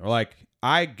happen. Or like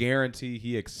I guarantee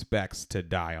he expects to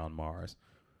die on Mars.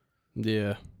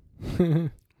 Yeah.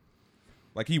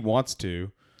 Like he wants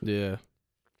to. Yeah.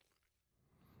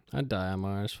 I'd die on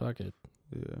Mars. Fuck it.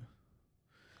 Yeah.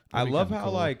 I That'd be love kinda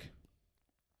how cool.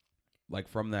 like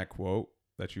from that quote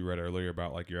that you read earlier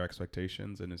about like your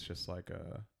expectations, and it's just like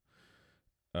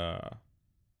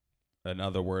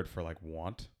another word for like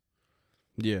want.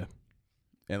 Yeah.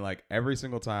 And like every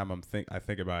single time I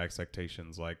think about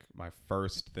expectations, like my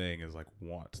first thing is like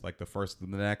want. Like the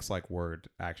next like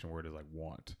action word is like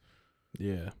want.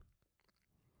 Yeah.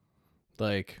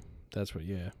 Like, that's what,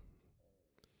 yeah.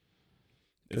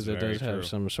 Because it does have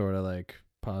some sort of like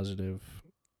positive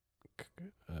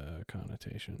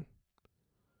connotation.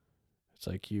 It's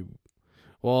like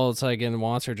it's like in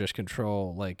wants are just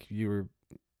control, like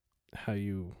how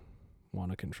you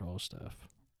want to control stuff.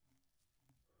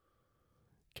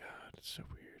 God, it's so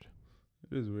weird.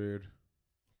 It is weird.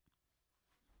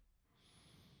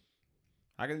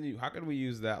 How can we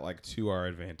use that like to our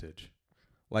advantage?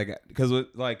 Like, because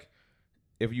like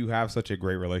if you have such a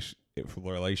great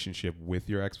relationship with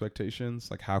your expectations,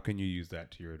 like how can you use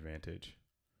that to your advantage?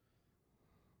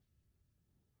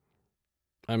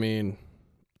 I mean,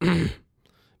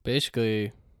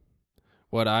 basically,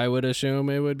 what I would assume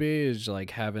it would be is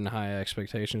like having high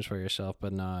expectations for yourself,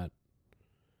 but not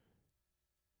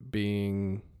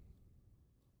being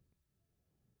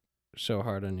so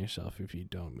hard on yourself if you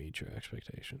don't meet your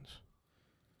expectations.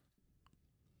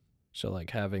 So like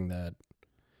having that,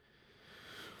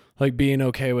 like being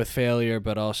okay with failure,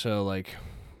 but also like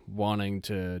wanting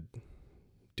to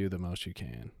do the most you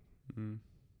can. Mm-hmm.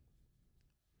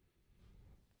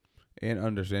 And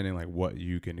understanding like what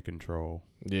you can control.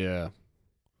 Yeah.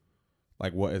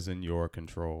 Like what is in your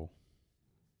control.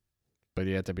 But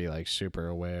you have to be like super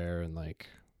aware and like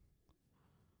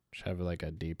just have like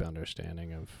a deep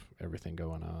understanding of everything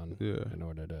going on in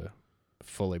order to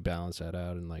fully balance that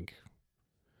out and like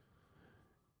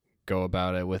go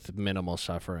about it with minimal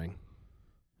suffering.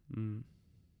 Because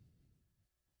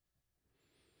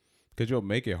you'll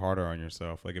make it harder on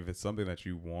yourself. Like if it's something that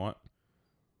you want,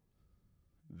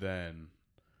 then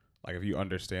like if you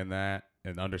understand that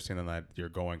and understanding that you're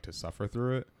going to suffer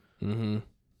through it,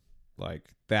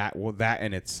 like that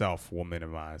in itself will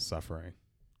minimize suffering.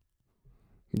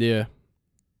 Yeah.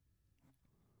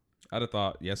 I had a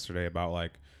thought yesterday about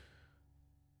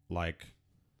like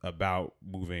about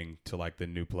moving to like the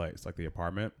new place, like the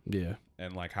apartment. Yeah.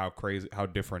 And like how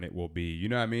different it will be. You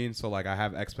know what I mean? So like I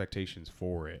have expectations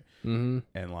for it. And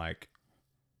like,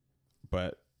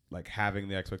 but like having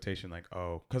the expectation like,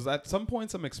 oh, because at some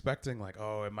points I'm expecting like,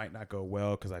 oh, it might not go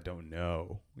well because I don't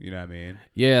know. You know what I mean?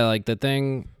 Yeah, like the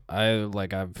thing I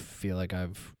feel like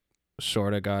I've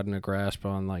sort of gotten a grasp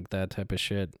on like that type of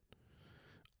shit.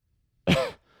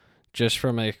 Just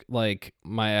from like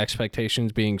my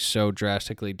expectations being so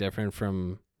drastically different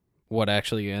from what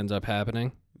actually ends up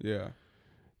happening. Yeah.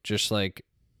 Just like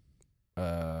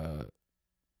the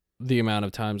amount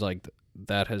of times like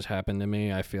that has happened to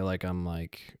me, I feel like I'm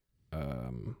like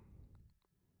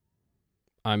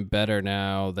I'm better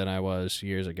now than I was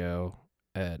years ago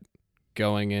at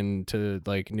going into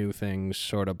like new things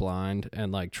sort of blind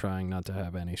and like trying not to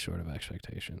have any sort of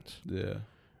expectations. Yeah.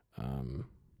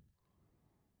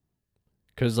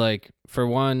 'Cause like for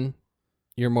one,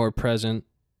 you're more present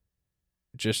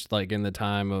just like in the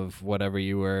time of whatever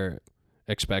you were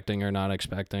expecting or not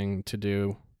expecting to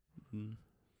do.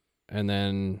 And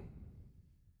then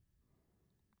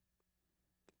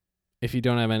if you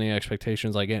don't have any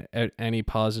expectations, like any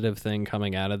positive thing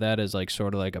coming out of that is like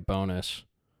sort of like a bonus.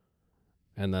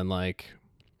 And then like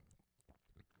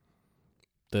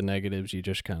the negatives you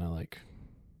just kind of like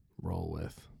roll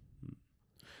with.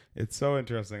 It's so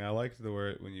interesting. I liked the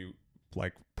word when you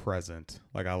like present.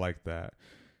 Like I like that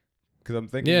because I'm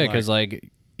thinking. Yeah, because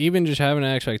like even just having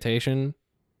an expectation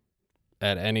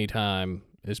at any time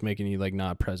is making you like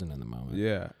not present in the moment.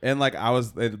 Yeah, and like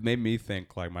it made me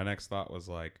think. Like my next thought was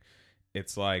like,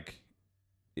 it's like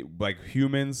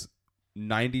humans.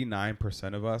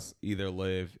 99% of us either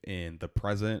live in the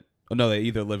present. Oh no, they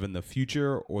either live in the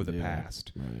future or the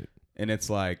past. Right. And it's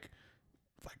like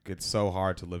it's so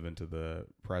hard to live into the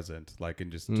present, like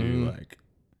and just do like.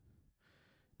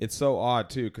 It's so odd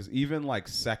too, because even like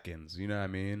seconds, you know what I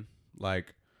mean?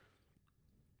 Like,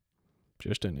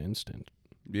 just an instant.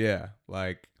 Yeah,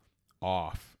 like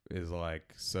off is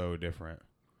like so different.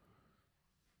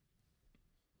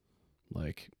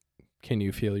 Like, can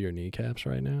you feel your kneecaps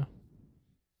right now?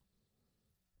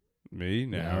 Me?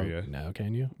 Now, yeah. Now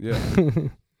can you? Yeah.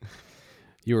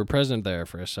 You were present there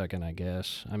for a second, I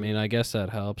guess. I mean, I guess that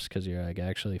helps because you're like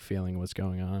actually feeling what's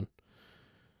going on.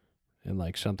 And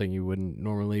like something you wouldn't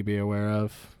normally be aware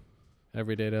of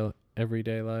everyday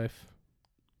life.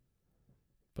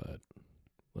 But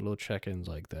little check-ins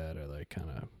like that are like kind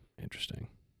of interesting.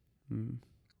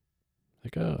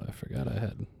 Like, oh, I forgot I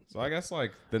had. So I guess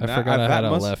like I forgot I had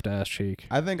a left ass cheek.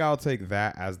 I think I'll take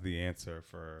that as the answer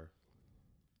for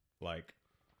like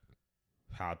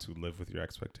how to live with your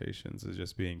expectations, is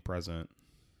just being present.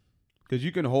 Because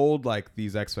you can hold like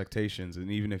these expectations,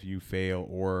 and even if you fail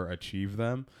or achieve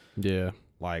them,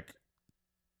 like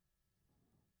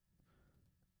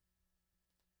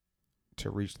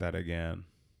to reach that again,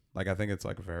 like I think it's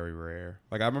like very rare.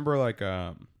 Like I remember like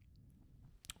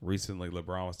recently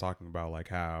LeBron was talking about like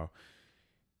how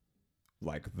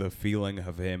like the feeling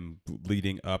of him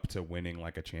leading up to winning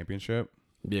like a championship.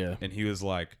 Yeah. And he was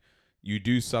like, you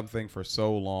do something for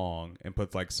so long and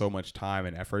put like so much time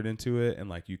and effort into it, and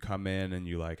like you come in and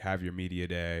you like have your media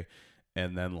day,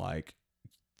 and then like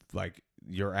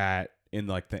you're in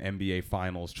like the NBA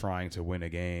finals trying to win a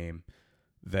game,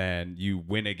 then you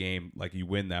win a game, like you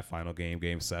win that final game,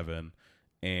 game 7,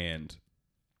 and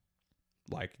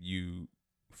like you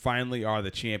finally are the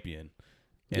champion,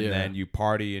 and then you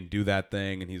party and do that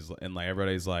thing, and like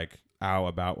everybody's like out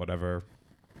about whatever,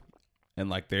 and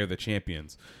like they're the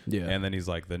champions. Yeah. And then he's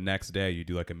like, the next day you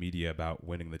do like a media about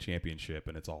winning the championship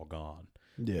and it's all gone.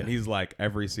 Yeah. And he's like,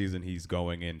 every season he's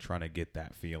going in trying to get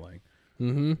that feeling.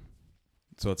 Mm-hmm.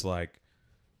 So it's like,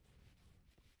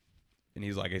 and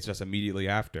he's like, it's just immediately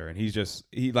after. And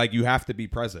he like, you have to be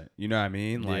present. You know what I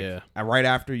mean? Like right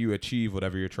after you achieve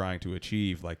whatever you're trying to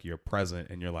achieve, like you're present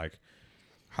and you're like,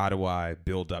 how do I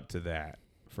build up to that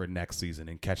for next season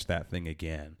and catch that thing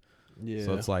again? Yeah.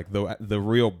 So it's like the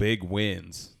real big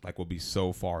wins like will be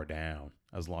so far down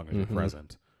as long as you're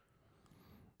present.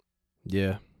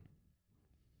 Yeah.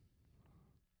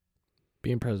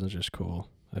 Being present is just cool.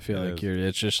 I feel like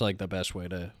it's just like the best way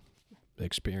to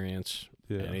experience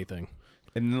anything.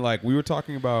 And then, like we were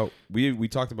talking about, we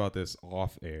talked about this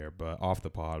off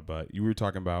the pod, but you were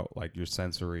talking about like your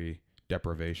sensory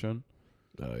deprivation.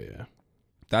 Oh yeah.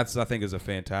 That's, I think, is a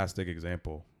fantastic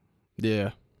example.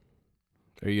 Yeah.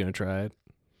 Are you gonna try it?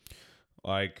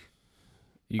 Like,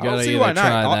 you gotta either try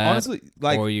that, honestly,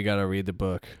 like, or you gotta read the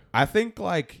book. I think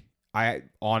like I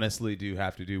honestly do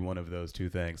have to do one of those two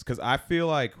things, because I feel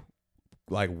like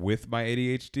with my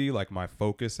ADHD, like my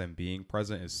focus and being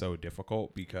present is so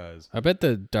difficult, because I bet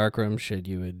the darkroom shit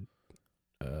you would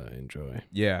enjoy.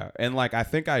 Yeah, and like I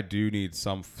think I do need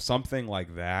something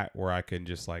like that where I can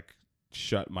just like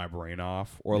shut my brain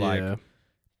off, or like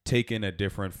take in a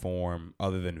different form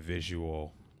other than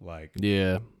visual, like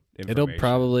it'll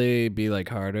probably be like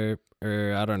harder,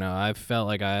 or I don't know, I felt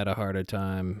like I had a harder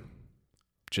time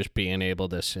just being able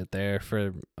to sit there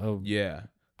for a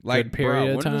like good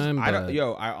period of time.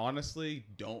 I honestly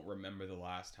don't remember the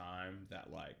last time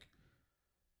that like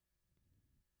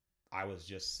I was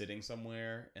just sitting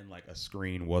somewhere and like a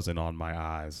screen wasn't on my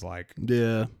eyes, like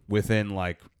within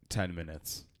like 10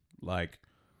 minutes. Like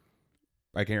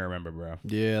I can't remember, bro.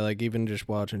 Yeah, like even just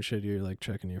watching shit, you're like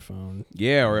checking your phone.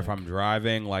 Yeah, or if I'm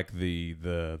driving, like the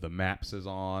maps is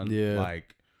on. Yeah.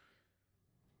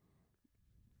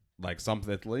 Like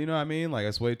something, you know what I mean? Like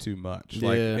it's way too much.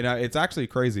 Like, and it's actually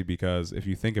crazy, because if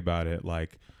you think about it,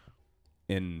 like,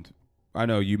 and I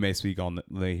know you may speak on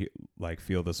they like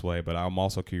feel this way, but I'm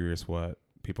also curious what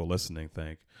people listening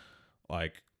think.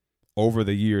 Like, over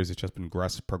the years, it's just been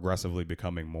progressively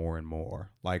becoming more and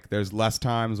more. Like, there's less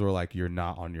times where like you're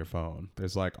not on your phone.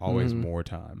 There's like always more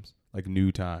times, like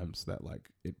new times that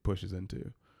like it pushes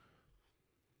into.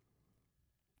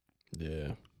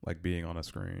 Yeah. Like being on a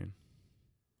screen.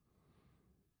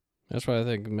 That's why I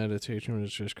think meditation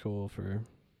was just cool for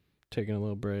taking a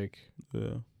little break.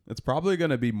 Yeah. It's probably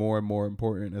going to be more and more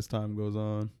important as time goes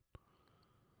on.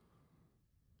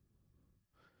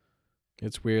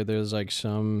 It's weird. There's like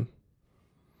some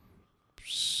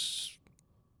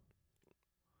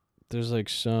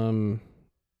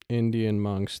Indian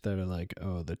monks that are like,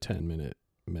 oh, the 10-minute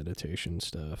meditation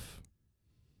stuff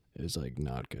is like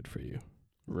not good for you.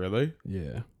 Really?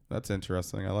 Yeah. That's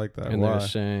interesting. I like that. And Why? they're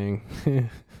saying,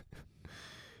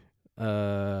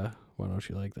 why don't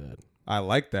you like that? I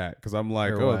like that because I'm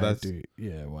like, Or oh, why that's do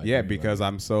yeah, why yeah, do you because like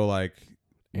I'm so like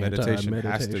meditation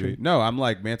has to be. Anti-meditation? No, I'm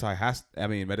like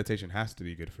meditation has to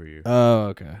be good for you Oh,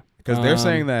 okay. because they're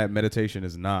saying that meditation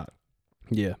is not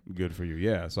Yeah. good for you.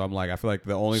 Yeah, so I'm like, I feel like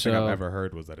the only thing I've So- ever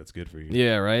heard was that it's good for you.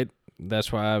 Yeah, right?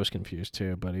 That's why I was confused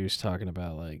too, but he was talking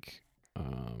about like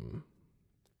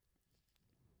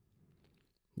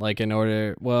in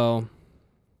order, well,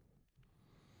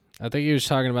 I think he was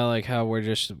talking about like how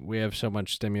we have so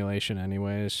much stimulation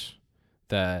anyways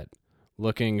that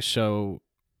looking so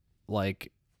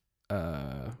like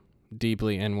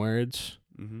deeply inwards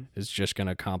Mm-hmm. is just going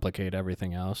to complicate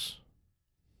everything else.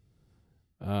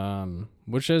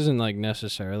 Which isn't like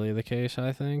necessarily the case,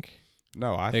 I think.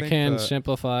 No, I It think can that,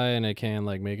 simplify and it can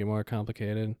like make it more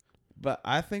complicated. but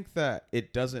I think that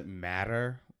it doesn't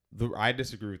matter. I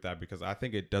disagree with that because I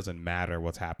think it doesn't matter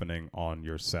what's happening on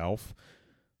yourself.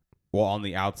 Well, on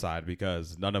the outside,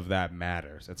 because none of that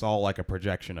matters. It's all like a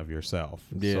projection of yourself.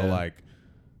 Yeah. So like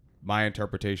my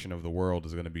interpretation of the world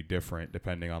is going to be different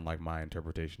depending on like my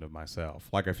interpretation of myself.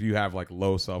 Like if you have like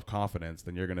low self-confidence,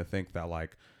 then you're going to think that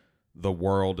like the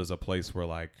world is a place where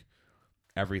like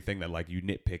everything that like you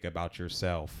nitpick about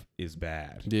yourself is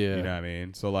bad. Yeah. You know what I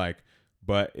mean? So like,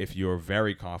 but if you're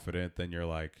very confident, then you're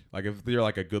like if you're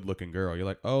like a good looking girl, you're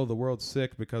like, oh, the world's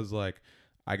sick because like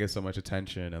I get so much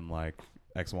attention and like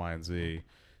X, Y, and Z.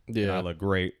 Yeah. And I look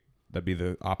great. That'd be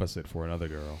the opposite for another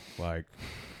girl. Like,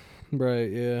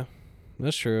 Right, yeah.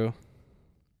 That's true.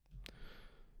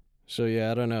 So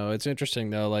yeah, I don't know. It's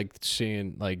interesting though, like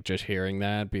seeing like just hearing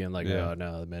that, being like, Yeah. oh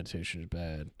no, the meditation is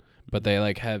bad. But they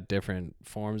like have different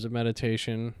forms of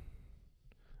meditation.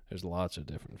 There's lots of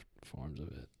different forms of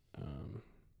it.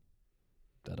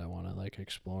 That I want to like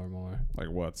explore more. like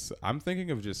what's? I'm thinking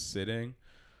of just sitting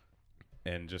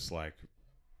and just like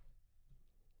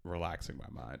relaxing my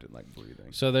mind and like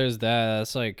breathing. So there's that.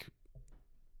 That's like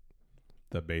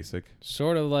The basic.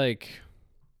 sort of like.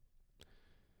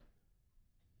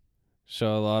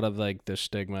 So a lot of like the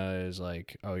stigma is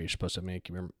like, oh, you're supposed to make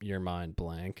your mind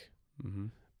blank, Mm-hmm.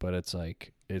 but it's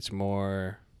like it's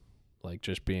more like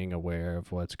just being aware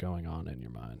of what's going on in your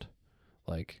mind,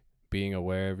 like being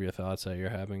aware of your thoughts that you're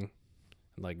having,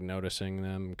 and like noticing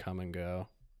them come and go.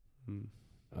 Mm.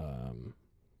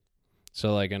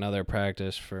 So like another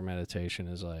practice for meditation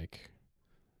is like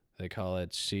they call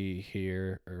it see,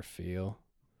 hear, or feel.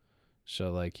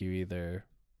 So like you either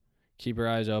keep your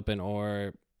eyes open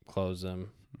or close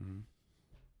them, Mm-hmm.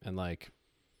 and like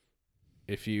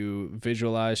if you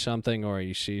visualize something or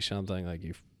you see something, like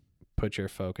you put your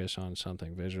focus on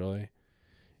something visually,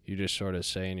 you just sort of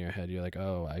say in your head, you're like,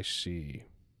 oh, I see,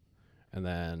 and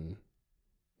then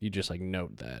you just like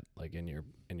note that like in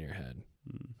your head.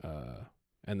 Mm.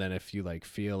 And then if you like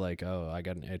feel like, oh, I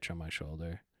got an itch on my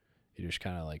shoulder, you just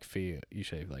kind of like you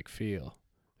say like feel,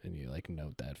 and you like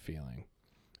note that feeling,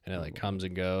 and it like comes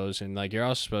and goes, and like you're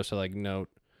also supposed to like note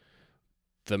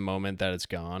the moment that it's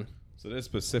gone. So there's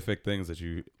specific things that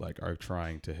you like are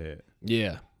trying to hit.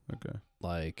 Yeah. Okay.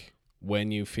 Like when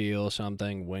you feel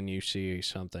something, when you see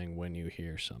something, when you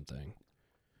hear something.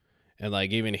 And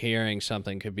like even hearing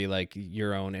something could be like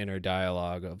your own inner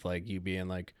dialogue of like you being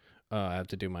like, oh, I have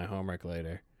to do my homework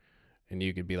later. And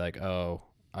you could be like, oh,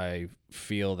 I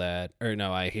feel that, or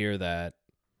no, I hear that.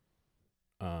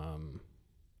 And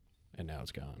now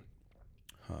it's gone.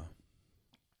 Huh.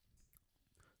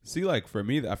 See, like for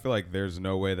me, I feel like there's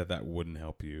no way that wouldn't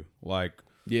help you. Like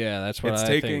Yeah, that's what it's I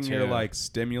taking think your too. like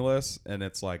stimulus and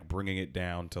it's like bringing it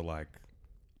down to like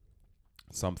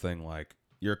something like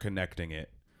you're connecting it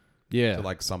Yeah. to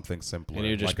like something simpler, And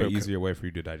you're just like an easier way for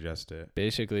you to digest it.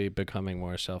 basically becoming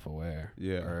more self-aware.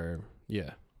 Yeah. Or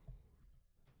yeah.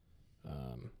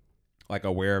 Like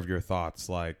aware of your thoughts,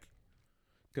 like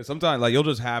because sometimes like you'll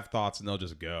just have thoughts and they'll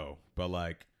just go, but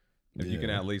like if you can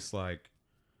Yeah. at least like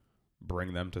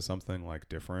bring them to something like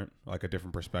different, like a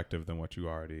different perspective than what you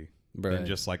already Right. than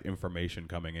just like information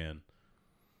coming in.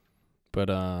 But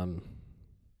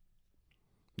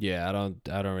yeah, I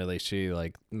don't really see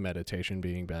like meditation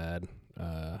being bad.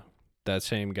 That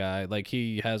same guy, like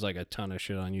he has like a ton of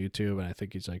shit on YouTube, and I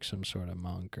think he's like some sort of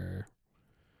monk or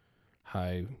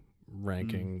high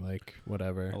ranking, like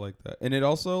whatever. I like that. And it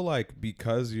also like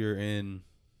because you're in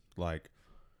like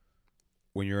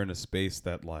when you're in a space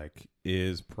that like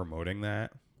is promoting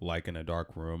that, like in a dark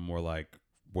room or like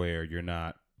where you're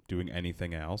not doing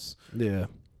anything else, Yeah.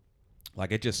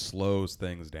 like it just slows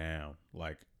things down.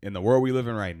 Like in the world we live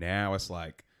in right now, it's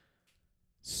like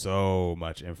so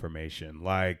much information.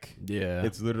 Like Yeah.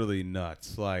 it's literally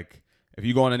nuts. Like if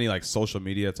you go on any like social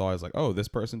media, it's always like, oh, this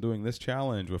person doing this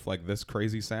challenge with like this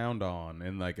crazy sound on,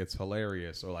 and like it's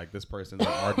hilarious. Or like this person's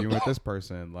like, arguing with this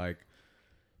person. Like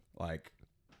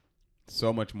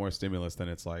so much more stimulus than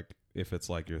it's like if it's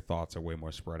like your thoughts are way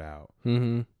more spread out.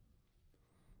 Mm-hmm.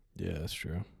 Yeah, that's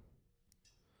true.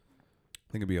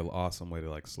 I think it'd be an awesome way to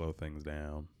like slow things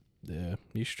down. Yeah,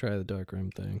 you should try the dark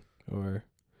room thing. Or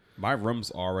My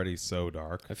room's already so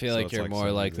dark. I feel so like it's, you're more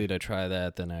so likely easy. to try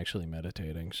that than actually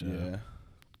meditating. So Yeah.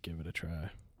 give it a try.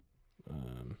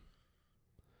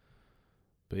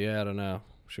 But yeah, I don't know.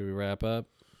 Should we wrap up?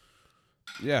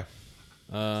 Yeah.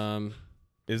 Um,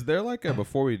 Is there like a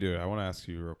before we do it, I want to ask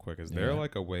you real quick. Is there Yeah.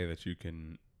 like a way that you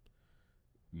can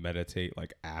meditate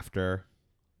like after,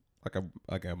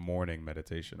 like a morning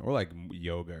meditation or like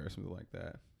yoga or something like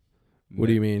that? what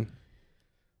do you mean?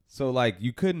 So like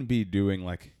you couldn't be doing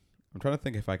like I'm trying to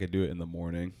think if I could do it in the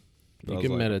morning. But I You was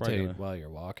can like, I'm probably meditate while you're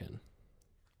walking.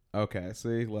 Okay,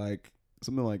 see, like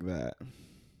something like that.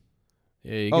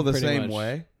 Yeah, you Oh, can the pretty same much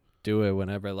way. do it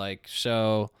whenever. Like,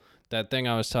 so that thing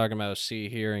I was talking about, see,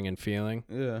 hearing, and feeling.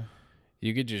 Yeah.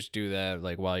 You could just do that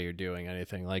like while you're doing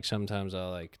anything. Like sometimes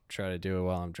I'll like try to do it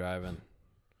while I'm driving.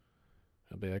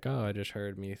 I'll be like, oh, I just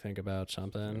heard me think about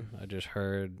something. I just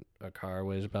heard a car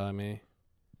whiz by me.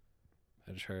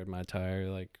 I just heard my tire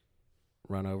like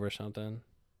run over something.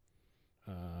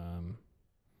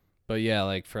 But yeah,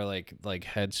 like for like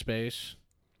Headspace,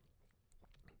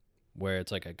 where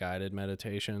it's like a guided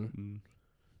meditation.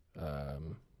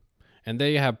 And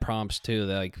they have prompts too.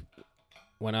 That, like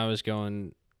when I was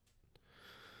going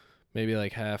maybe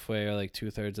like halfway or like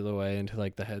 2/3 of the way into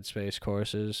like the Headspace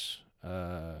courses,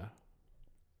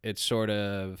 it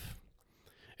started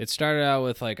out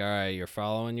with like, all right, you're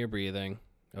following your breathing.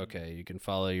 Okay, you can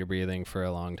follow your breathing for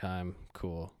a long time.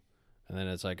 Cool. And then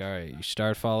it's like, all right, you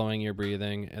start following your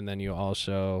breathing, and then you're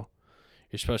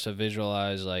supposed to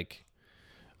visualize like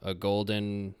a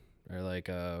golden or like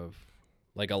a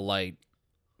light,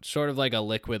 sort of like a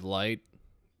liquid light,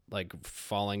 like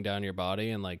falling down your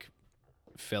body and like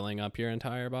filling up your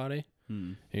entire body.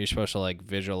 And you're supposed to like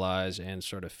visualize and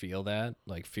sort of feel that,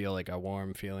 like feel like a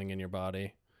warm feeling in your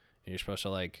body. And you're supposed to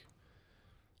like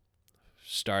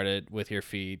start it with your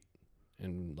feet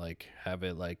and like have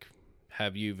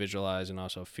you visualize and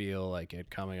also feel like it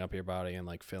coming up your body and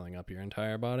like filling up your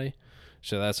entire body.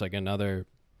 So that's like another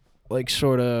like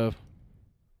sort of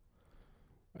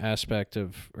aspect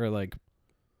of or like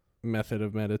method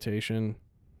of meditation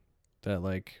that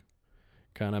like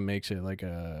kind of makes it like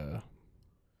a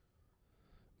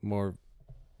more,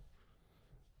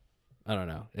 I don't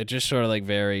know, it just sort of like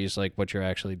varies like what you're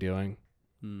actually doing.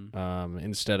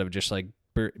 Instead of just like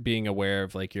being aware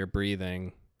of like your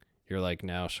breathing, you're like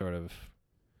now sort of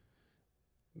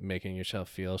making yourself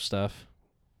feel stuff.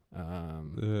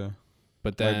 Yeah.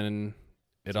 But then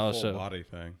It's it a also full body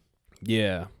thing.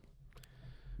 Yeah.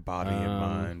 Body and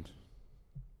mind.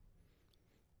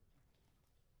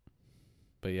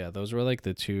 But yeah, those were like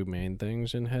the two main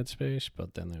things in Headspace,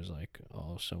 but then there's like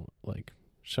also like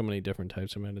so many different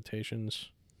types of meditations.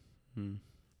 But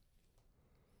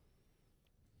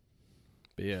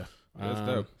yeah. That's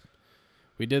dope.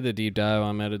 We did the deep dive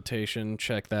on meditation.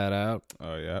 Check that out.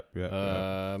 Oh, yep.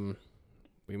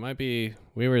 We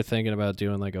were thinking about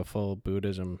doing like a full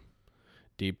Buddhism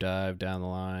deep dive down the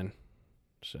line.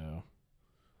 So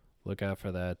look out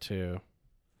for that too.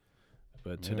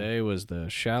 But today was the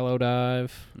shallow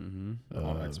dive. On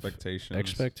expectations.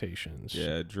 Expectations.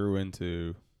 Yeah, it drew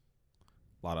into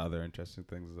a lot of other interesting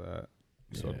things that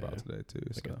we spoke about today too.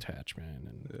 Like attachment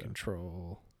and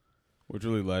control. Which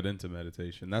really led into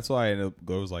meditation. That's why it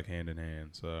goes like hand in hand.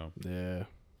 So yeah,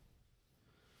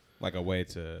 like a way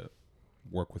to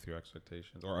work with your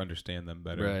expectations or understand them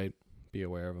better. Right. Be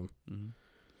aware of them. Mm-hmm.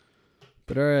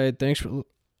 But all right, thanks for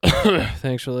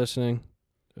thanks for listening.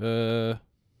 Follow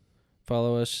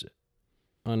us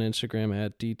on Instagram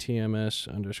at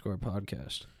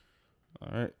DTMS_podcast.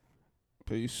 All right.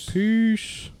 Peace.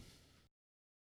 Peace.